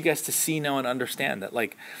want you guys to see, know, and understand that,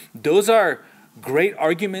 like, those are great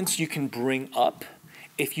arguments you can bring up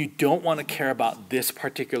if you don't want to care about this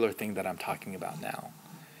particular thing that I'm talking about now.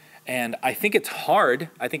 And I think it's hard.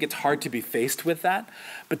 I think it's hard to be faced with that,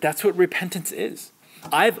 but that's what repentance is.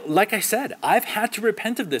 Like I said, I've had to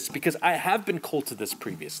repent of this because I have been called to this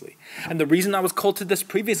previously. And the reason I was called to this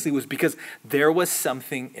previously was because there was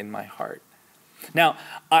something in my heart. Now,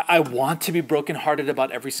 I want to be brokenhearted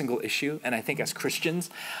about every single issue, and I think as Christians,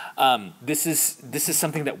 this is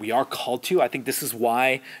something that we are called to. I think this is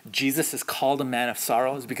why Jesus is called a man of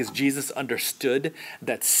sorrows, because Jesus understood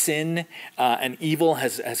that sin and evil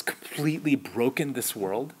has completely broken this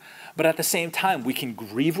world. But at the same time, we can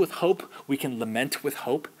grieve with hope, we can lament with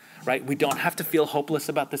hope, right? We don't have to feel hopeless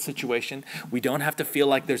about the situation. We don't have to feel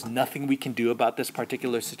like there's nothing we can do about this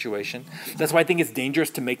particular situation. That's why I think it's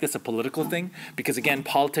dangerous to make this a political thing, because again,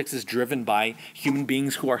 politics is driven by human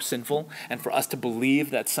beings who are sinful, and for us to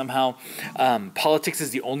believe that somehow politics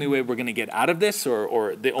is the only way we're going to get out of this,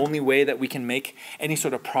 or the only way that we can make any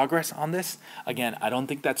sort of progress on this, again, I don't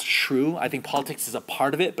think that's true. I think politics is a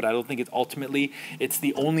part of it, but I don't think it's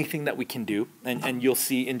the only thing that we can do, and you'll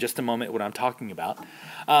see in just a moment what I'm talking about.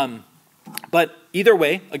 But either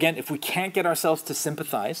way, again, if we can't get ourselves to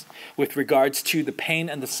sympathize with regards to the pain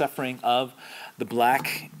and the suffering of the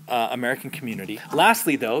Black American community.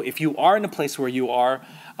 Lastly, though, if you are in a place where you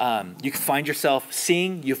find yourself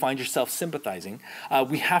seeing, you find yourself sympathizing,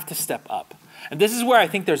 we have to step up. And this is where I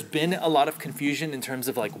think there's been a lot of confusion in terms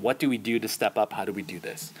of, like, what do we do to step up? How do we do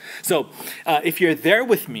this? So if you're there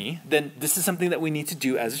with me, then this is something that we need to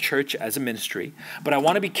do as a church, as a ministry. But I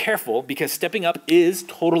want to be careful, because stepping up is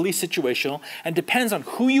totally situational and depends on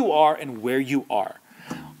who you are and where you are.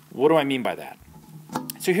 What do I mean by that?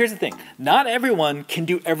 So here's the thing. Not everyone can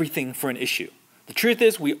do everything for an issue. The truth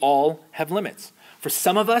is, we all have limits. For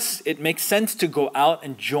some of us, it makes sense to go out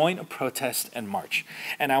and join a protest and march.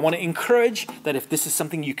 And I want to encourage that if this is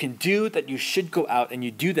something you can do, that you should go out and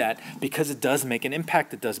you do that, because it does make an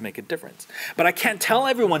impact, it does make a difference. But I can't tell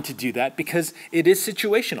everyone to do that because it is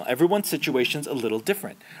situational. Everyone's situation's a little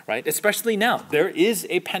different, right? Especially now. There is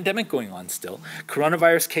a pandemic going on still.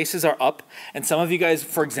 Coronavirus cases are up, and some of you guys,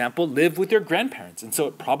 for example, live with your grandparents. And so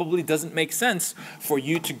it probably doesn't make sense for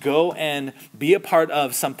you to go and be a part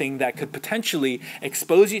of something that could potentially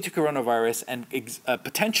expose you to coronavirus and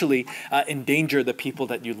potentially endanger the people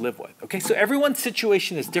that you live with. Okay, so everyone's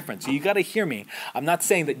situation is different. So you got to hear me. I'm not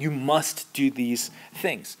saying that you must do these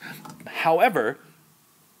things. However,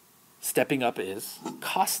 stepping up is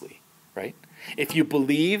costly, right? If you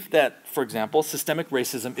believe that, for example, systemic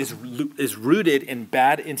racism is rooted in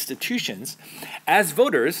bad institutions, as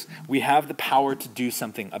voters, we have the power to do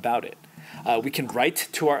something about it. We can write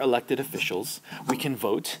to our elected officials, we can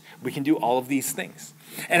vote, we can do all of these things.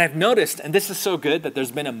 And I've noticed, and this is so good, that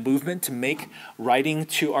there's been a movement to make writing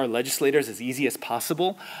to our legislators as easy as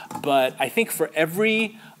possible. But I think for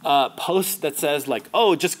every post that says, like,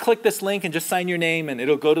 oh, just click this link and just sign your name and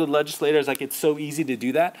it'll go to the legislators, like, it's so easy to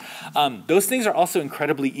do that, those things are also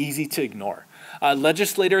incredibly easy to ignore.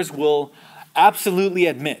 Legislators will absolutely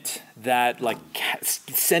admit that, like,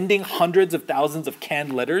 sending hundreds of thousands of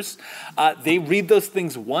canned letters, they read those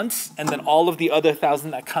things once, and then all of the other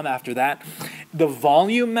 1,000 that come after that. The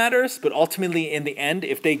volume matters, but ultimately in the end,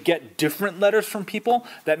 if they get different letters from people,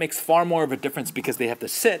 that makes far more of a difference, because they have to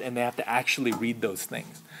sit and they have to actually read those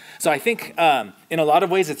things. So I think in a lot of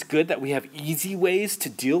ways it's good that we have easy ways to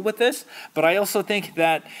deal with this, but I also think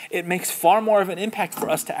that it makes far more of an impact for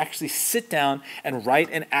us to actually sit down and write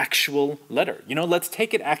an actual letter. You know, let's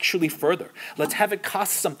take it actually further. Let's have it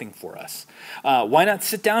cost something for us. Why not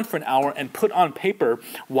sit down for an hour and put on paper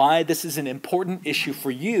why this is an important issue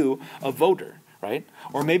for you, a voter, right?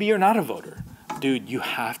 Or maybe you're not a voter. Dude, you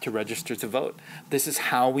have to register to vote. This is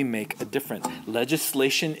how we make a difference.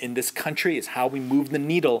 Legislation in this country is how we move the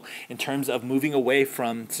needle in terms of moving away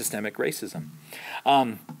from systemic racism.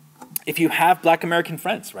 If you have Black American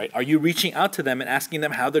friends, right, are you reaching out to them and asking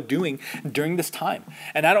them how they're doing during this time?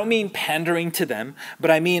 And I don't mean pandering to them, but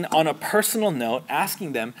I mean on a personal note,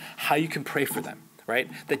 asking them how you can pray for them, right?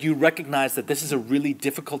 That you recognize that this is a really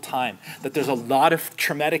difficult time, that there's a lot of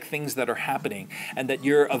traumatic things that are happening, and that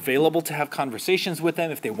you're available to have conversations with them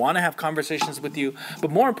if they want to have conversations with you, but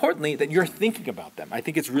more importantly, that you're thinking about them. I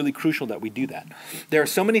think it's really crucial that we do that. There are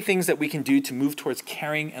so many things that we can do to move towards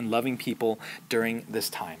caring and loving people during this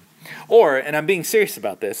time. Or, and I'm being serious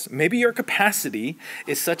about this, maybe your capacity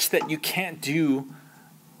is such that you can't do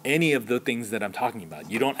any of the things that I'm talking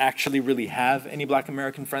about. You don't actually really have any Black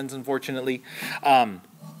American friends, unfortunately.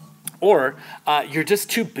 Or you're just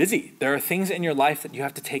too busy. There are things in your life that you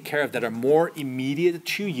have to take care of that are more immediate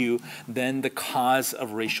to you than the cause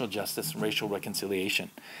of racial justice and racial reconciliation.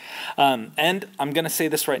 And I'm going to say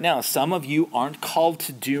this right now. Some of you aren't called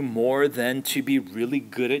to do more than to be really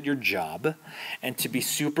good at your job and to be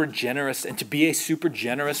super generous and to be a super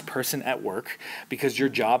generous person at work because your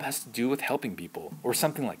job has to do with helping people or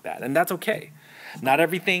something like that. And that's okay. Not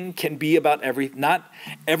everything can be about not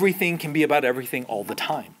everything can be about everything all the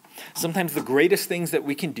time. Sometimes the greatest things that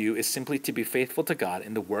we can do is simply to be faithful to God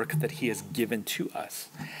in the work that He has given to us.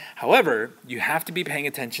 However, you have to be paying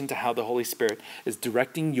attention to how the Holy Spirit is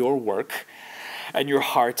directing your work and your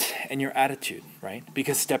heart and your attitude, right?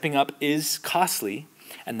 Because stepping up is costly,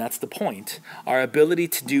 and that's the point. Our ability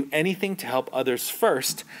to do anything to help others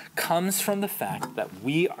first comes from the fact that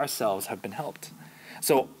we ourselves have been helped.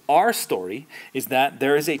 So our story is that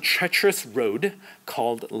there is a treacherous road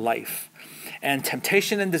called life. And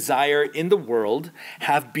temptation and desire in the world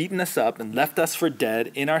have beaten us up and left us for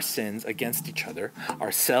dead in our sins against each other,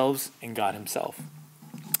 ourselves, and God Himself.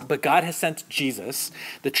 But God has sent Jesus,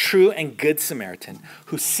 the true and good Samaritan,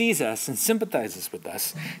 who sees us and sympathizes with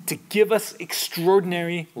us, to give us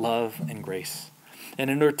extraordinary love and grace. And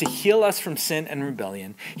in order to heal us from sin and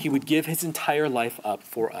rebellion, He would give His entire life up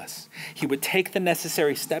for us. He would take the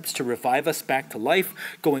necessary steps to revive us back to life,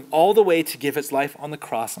 going all the way to give His life on the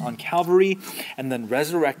cross on Calvary, and then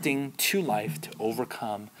resurrecting to life to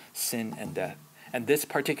overcome sin and death. And this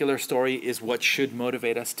particular story is what should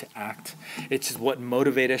motivate us to act. It's what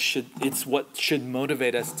should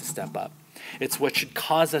motivate us to step up. It's what should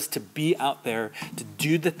cause us to be out there to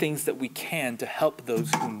do the things that we can to help those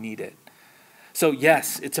who need it. So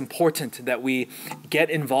yes, it's important that we get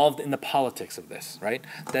involved in the politics of this, right?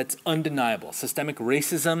 That's undeniable. Systemic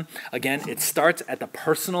racism, again, it starts at the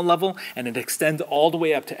personal level and it extends all the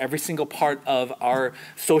way up to every single part of our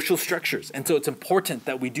social structures. And so it's important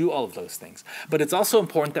that we do all of those things. But it's also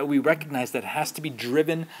important that we recognize that it has to be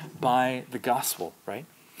driven by the gospel, right?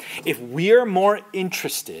 If we're more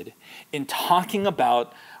interested in talking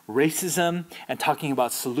about racism and talking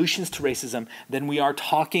about solutions to racism than we are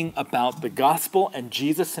talking about the gospel and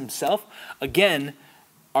Jesus Himself, again,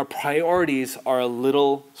 our priorities are a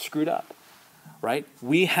little screwed up, right?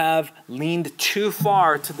 We have leaned too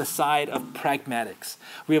far to the side of pragmatics.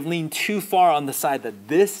 We have leaned too far on the side that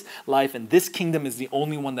this life and this kingdom is the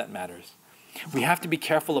only one that matters. We have to be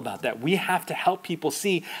careful about that. We have to help people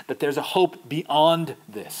see that there's a hope beyond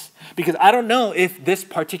this. Because I don't know if this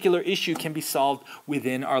particular issue can be solved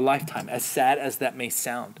within our lifetime, as sad as that may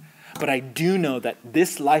sound. But I do know that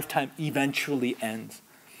this lifetime eventually ends.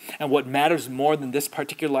 And what matters more than this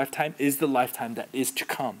particular lifetime is the lifetime that is to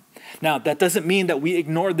come. Now, that doesn't mean that we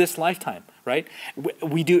ignore this lifetime, right?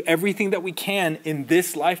 We do everything that we can in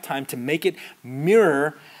this lifetime to make it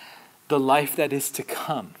mirror the life that is to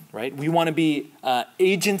come, right? We want to be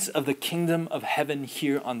agents of the kingdom of heaven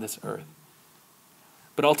here on this earth.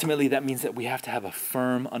 But ultimately, that means that we have to have a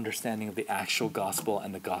firm understanding of the actual gospel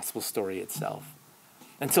and the gospel story itself.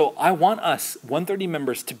 And so I want us, 130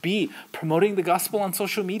 members, to be promoting the gospel on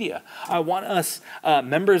social media. I want us,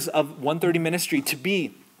 members of 130 Ministry, to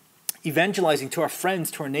be evangelizing to our friends,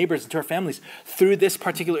 to our neighbors, and to our families through this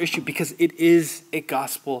particular issue because it is a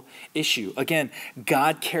gospel issue. Again,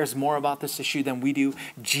 God cares more about this issue than we do.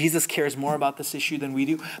 Jesus cares more about this issue than we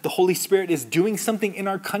do. The Holy Spirit is doing something in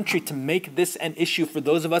our country to make this an issue for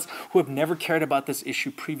those of us who have never cared about this issue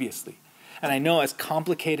previously. And I know, as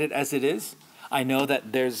complicated as it is, I know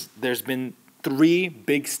that there's been 3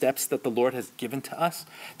 big steps that the Lord has given to us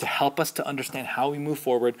to help us to understand how we move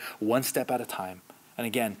forward one step at a time. And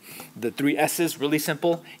again, the 3 S's, really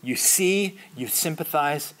simple. You see, you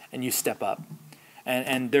sympathize, and you step up.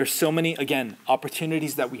 And there's so many, again,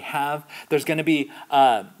 opportunities that we have. There's going to be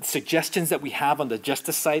suggestions that we have on the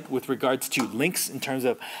Justice site with regards to links in terms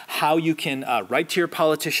of how you can write to your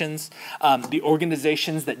politicians, the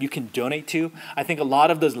organizations that you can donate to. I think a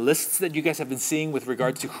lot of those lists that you guys have been seeing with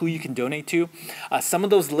regards to who you can donate to, some of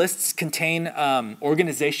those lists contain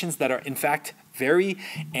organizations that are, in fact, very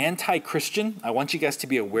anti-Christian. I want you guys to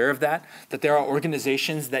be aware of that there are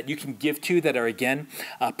organizations that you can give to that are, again,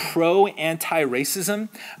 pro-anti-racism,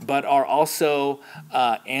 but are also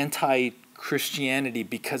anti-Christianity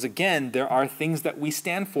because, again, there are things that we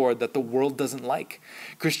stand for that the world doesn't like.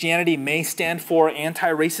 Christianity may stand for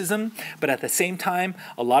anti-racism, but at the same time,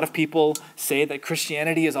 a lot of people say that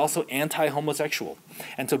Christianity is also anti-homosexual.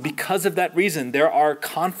 And so because of that reason, there are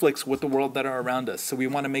conflicts with the world that are around us. So we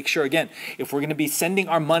want to make sure, again, if we're going to be sending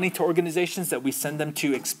our money to organizations, that we send them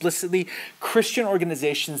to explicitly Christian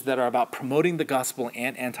organizations that are about promoting the gospel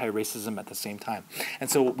and anti-racism at the same time. And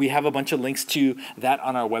so we have a bunch of links to that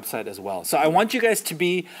on our website as well. So I want you guys to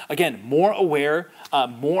be, again, more aware,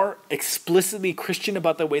 more explicitly Christian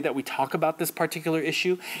about the way that we talk about this particular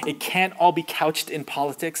issue. It can't all be couched in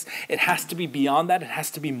politics. It has to be beyond that. It has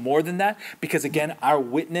to be more than that because, again, our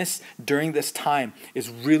witness during this time is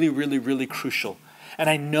really, really, really crucial. And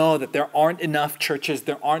I know that there aren't enough churches,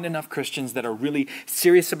 there aren't enough Christians that are really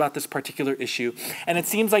serious about this particular issue. And it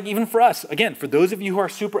seems like even for us, again, for those of you who are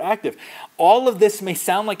super active, all of this may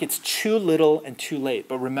sound like it's too little and too late.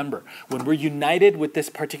 But remember, when we're united with this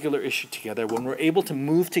particular issue together, when we're able to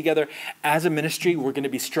move together as a ministry, we're going to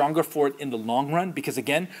be stronger for it in the long run. Because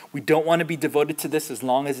again, we don't want to be devoted to this as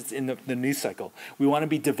long as it's in the news cycle. We want to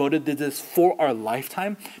be devoted to this for our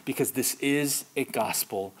lifetime because this is a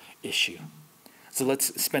gospel issue. So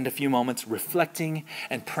let's spend a few moments reflecting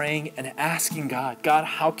and praying and asking God,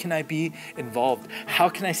 how can I be involved? How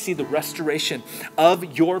can I see the restoration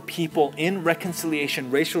of your people in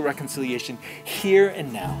reconciliation, racial reconciliation here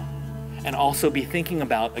and now? And also be thinking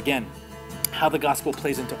about, again, how the gospel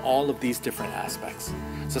plays into all of these different aspects. So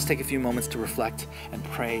let's take a few moments to reflect and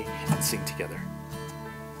pray and sing together.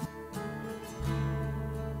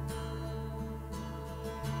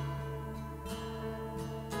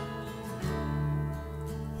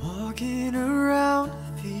 Walking around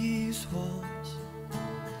these walls,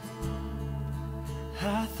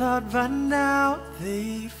 I thought by now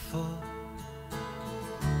they'd fall,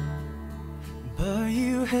 but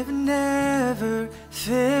you have never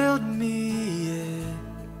failed me yet.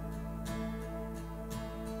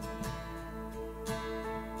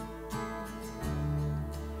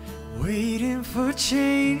 Waiting for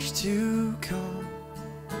change to come,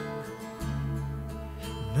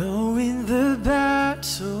 knowing the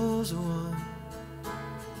battle's won,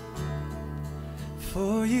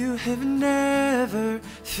 for you have never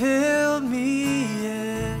failed me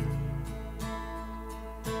yet.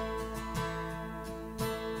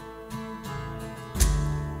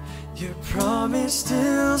 Your promise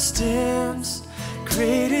still stands,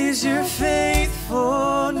 great is your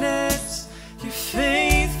faithfulness, your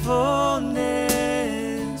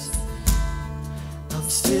faithfulness. I'm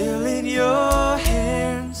still in your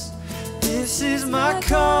hands, this is my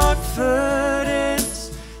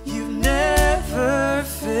confidence, you've never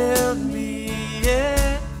failed me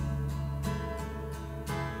yet.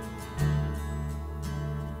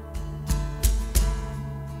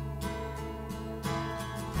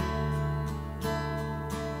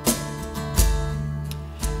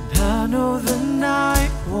 I know the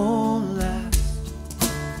night won't last,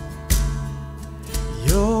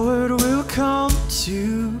 your word will come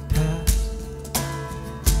to pass.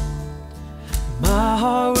 My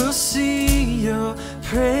heart will sing your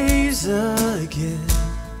praise again.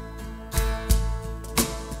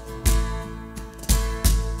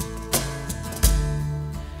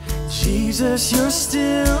 Jesus, you're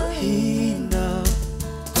still enough.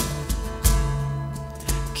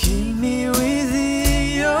 Keep me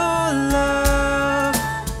within your love.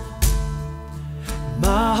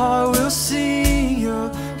 My heart will sing your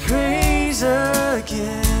praise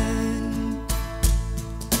again.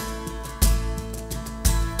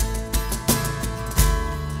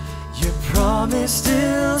 Your promise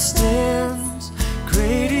still stands,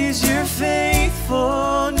 great is your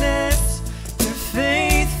faithfulness, your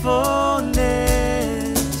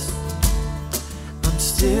faithfulness. I'm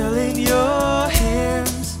still in your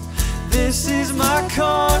hands, this is my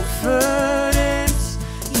confidence,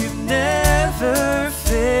 you've never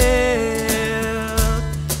failed.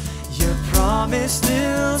 Your promise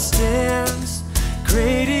still stands,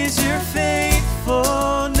 great is your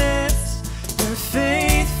faithfulness, your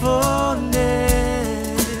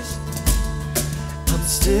faithfulness. I'm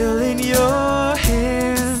still in your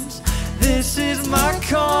hands, this is my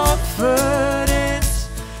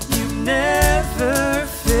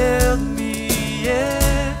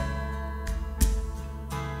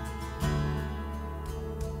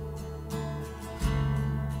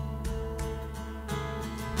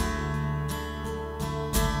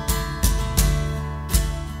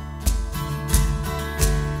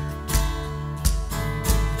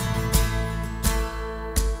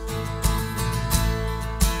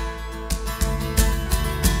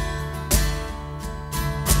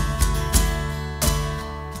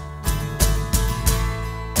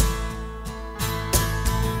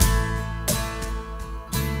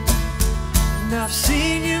I've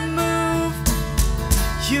seen you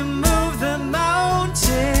move the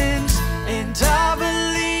mountains, and I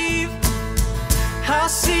believe I'll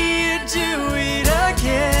see you do it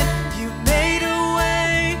again. You made a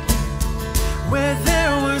way where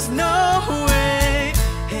there was no way,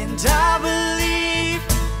 and I believe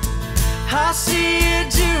I'll see you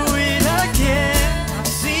do it again. I've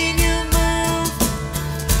seen you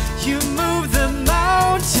move the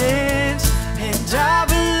mountains, and I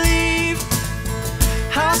believe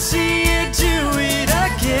I'll see you do it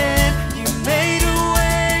again. You made a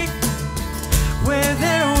way where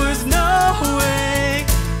there was no way,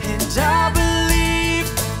 and I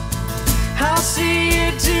believe I'll see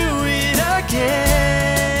you do it again.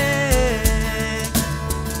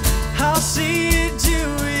 I'll see you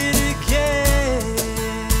do it again.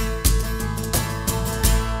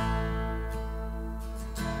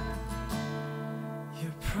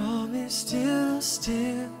 Your promise still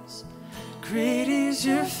stands. Great is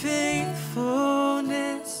your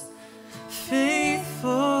faithfulness,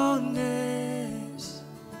 faithfulness.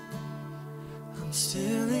 I'm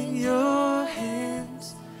still in your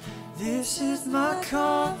hands. This is my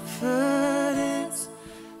confidence.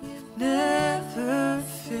 You've never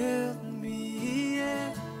failed me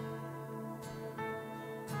yet.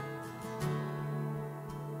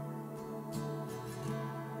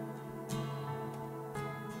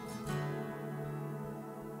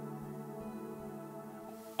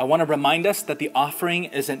 I want to remind us that the offering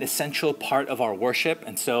is an essential part of our worship,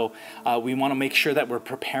 and so we want to make sure that we're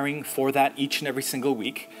preparing for that each and every single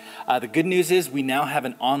week. The good news is we now have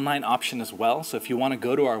an online option as well, so if you want to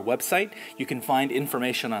go to our website, you can find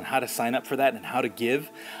information on how to sign up for that and how to give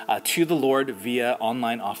to the Lord via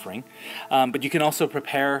online offering. But you can also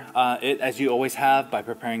prepare it as you always have by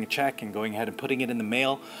preparing a check and going ahead and putting it in the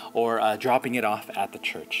mail or dropping it off at the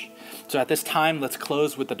church. So at this time, let's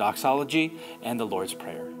close with the doxology and the Lord's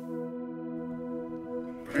Prayer.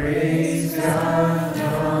 Praise God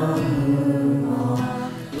from whom all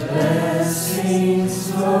blessings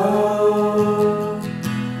flow.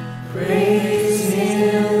 Praise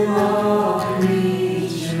Him, all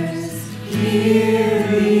creatures here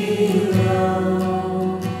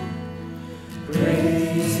below.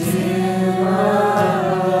 Praise Him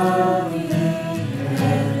above the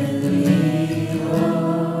heavenly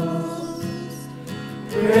hosts.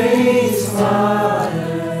 Praise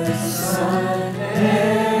Father, Son,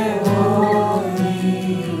 and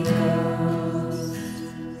Holy Ghost.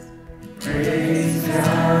 Praise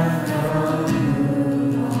God from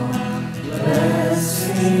whom all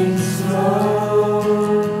blessings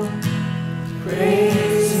flow.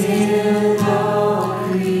 Praise Him, all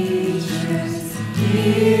creatures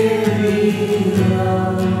here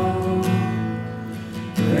below.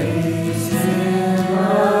 Praise Him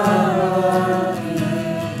above the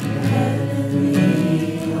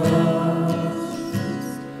heavenly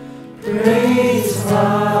hosts. Praise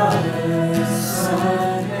Father,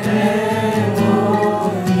 Son, and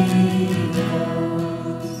Holy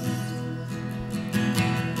Ghost.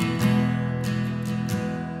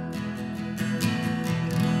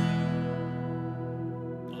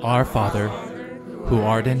 Our Father, who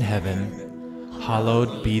art in heaven,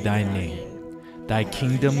 hallowed be thy name. Thy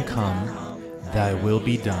kingdom come, thy will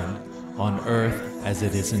be done, on earth as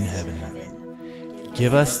it is in heaven.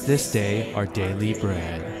 Give us this day our daily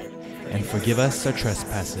bread, and forgive us our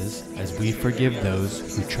trespasses, as we forgive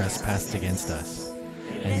those who trespass against us.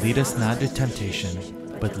 And lead us not into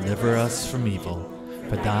temptation, but deliver us from evil.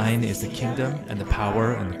 For thine is the kingdom, and the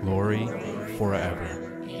power, and the glory,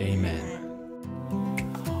 forever. Amen.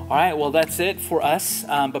 All right, well, that's it for us.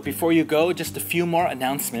 But before you go, just a few more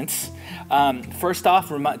announcements. First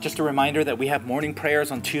off, just a reminder that we have morning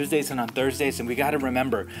prayers on Tuesdays and on Thursdays, and we got to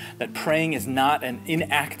remember that praying is not an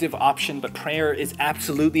inactive option, but prayer is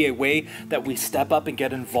absolutely a way that we step up and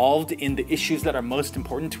get involved in the issues that are most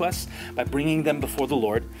important to us by bringing them before the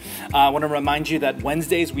Lord. I want to remind you that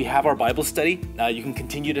Wednesdays we have our Bible study. You can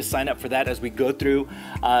continue to sign up for that as we go through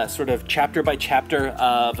sort of chapter by chapter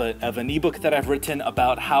of an ebook that I've written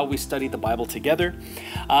about how we study the Bible together.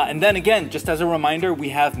 And then again, just as a reminder, we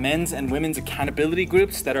have men's and women's accountability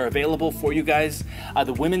groups that are available for you guys.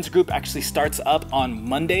 The women's group actually starts up on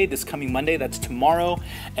Monday, this coming Monday, that's tomorrow,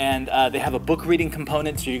 and they have a book reading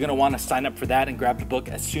component, so you're going to want to sign up for that and grab the book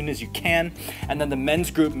as soon as you can. And then the men's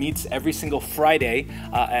group meets every single Friday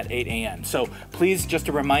at 8 a.m. So please, just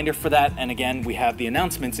a reminder for that, and again, we have the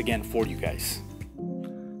announcements again for you guys.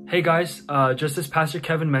 Hey guys, just as Pastor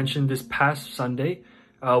Kevin mentioned, this past Sunday,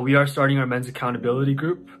 we are starting our men's accountability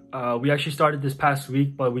group. We actually started this past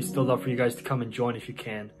week, but we still love for you guys to come and join if you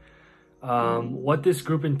can. What this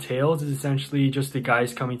group entails is essentially just the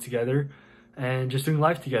guys coming together and just doing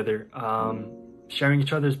life together, sharing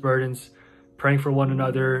each other's burdens, praying for one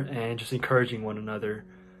another, and just encouraging one another.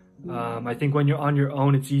 I think when you're on your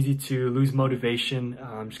own, it's easy to lose motivation,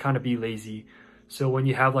 just kind of be lazy. So when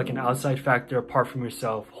you have like an outside factor apart from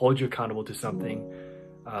yourself, hold you accountable to something,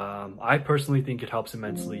 I personally think it helps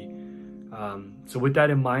immensely. So with that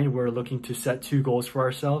in mind, we're looking to set 2 goals for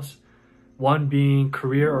ourselves. One being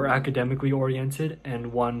career or academically oriented,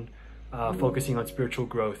 and one focusing on spiritual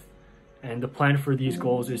growth. And the plan for these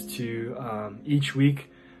goals is to each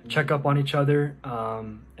week check up on each other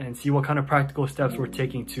and see what kind of practical steps we're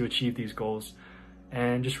taking to achieve these goals,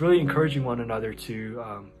 and just really encouraging one another to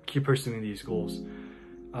keep pursuing these goals.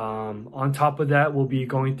 On top of that, we'll be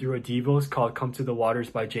going through a Devos called Come to the Waters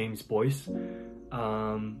by James Boyce.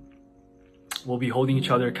 We'll be holding each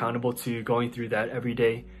other accountable to going through that every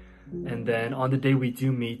day. And then on the day we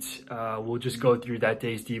do meet, we'll just go through that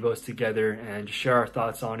day's Devos together and just share our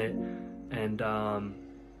thoughts on it, and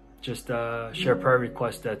just share prayer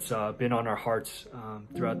requests that's been on our hearts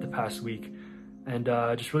throughout the past week, and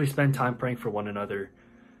just really spend time praying for one another.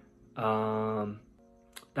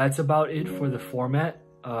 That's about it for the format.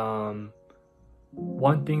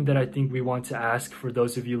 One thing that I think we want to ask for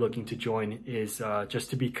those of you looking to join is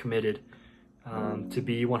just to be committed, to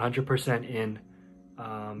be 100% in,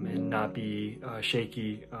 and not be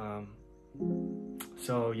shaky.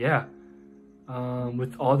 So yeah,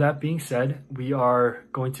 with all that being said, we are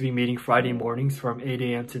going to be meeting Friday mornings from 8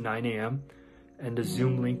 a.m. to 9 a.m. and the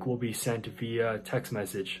Zoom link will be sent via text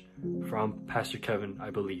message from Pastor Kevin, I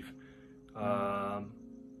believe.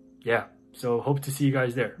 Yeah, so hope to see you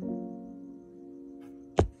guys there.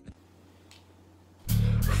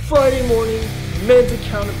 Friday morning, men's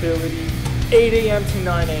accountability, 8 a.m. to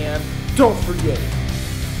 9 a.m. Don't forget it.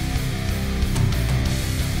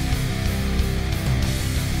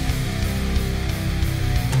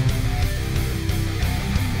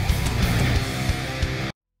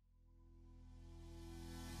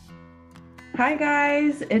 Hi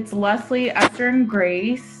guys, it's Leslie, Esther, and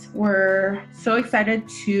Grace. We're so excited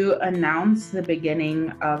to announce the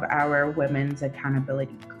beginning of our women's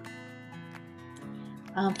accountability group.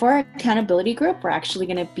 For our accountability group, we're actually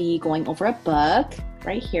going to be going over a book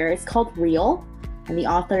right here. It's called Real, and the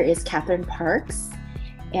author is Catherine Parks.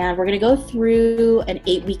 And we're going to go through an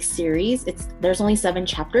 8-week series. There's only 7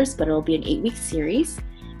 chapters, but it'll be an 8-week series.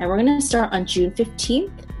 And we're going to start on June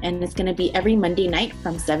 15th, and it's going to be every Monday night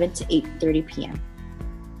from 7 to 8:30 p.m.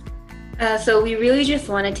 So we really just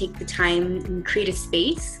want to take the time and create a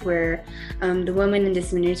space where the women in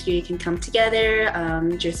this ministry can come together,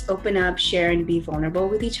 just open up, share, and be vulnerable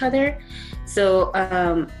with each other. So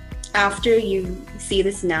after you see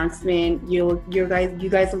this announcement, you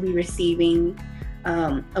guys will be receiving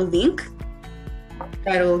a link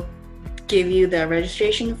that'll give you the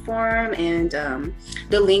registration form and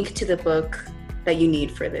the link to the book that you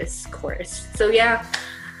need for this course. So yeah,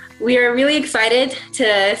 we are really excited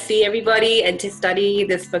to see everybody and to study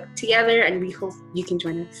this book together, and we hope you can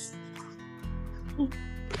join us.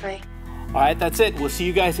 Bye. All right, that's it. We'll see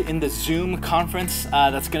you guys in the Zoom conference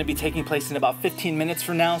that's going to be taking place in about 15 minutes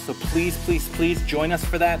from now. So please, please, please join us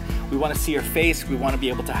for that. We want to see your face. We want to be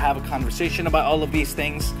able to have a conversation about all of these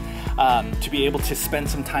things, to be able to spend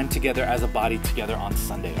some time together as a body together on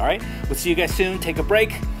Sunday. All right, we'll see you guys soon. Take a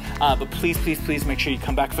break, but please, please, please make sure you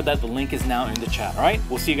come back for that. The link is now in the chat. All right,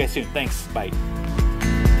 we'll see you guys soon. Thanks. Bye.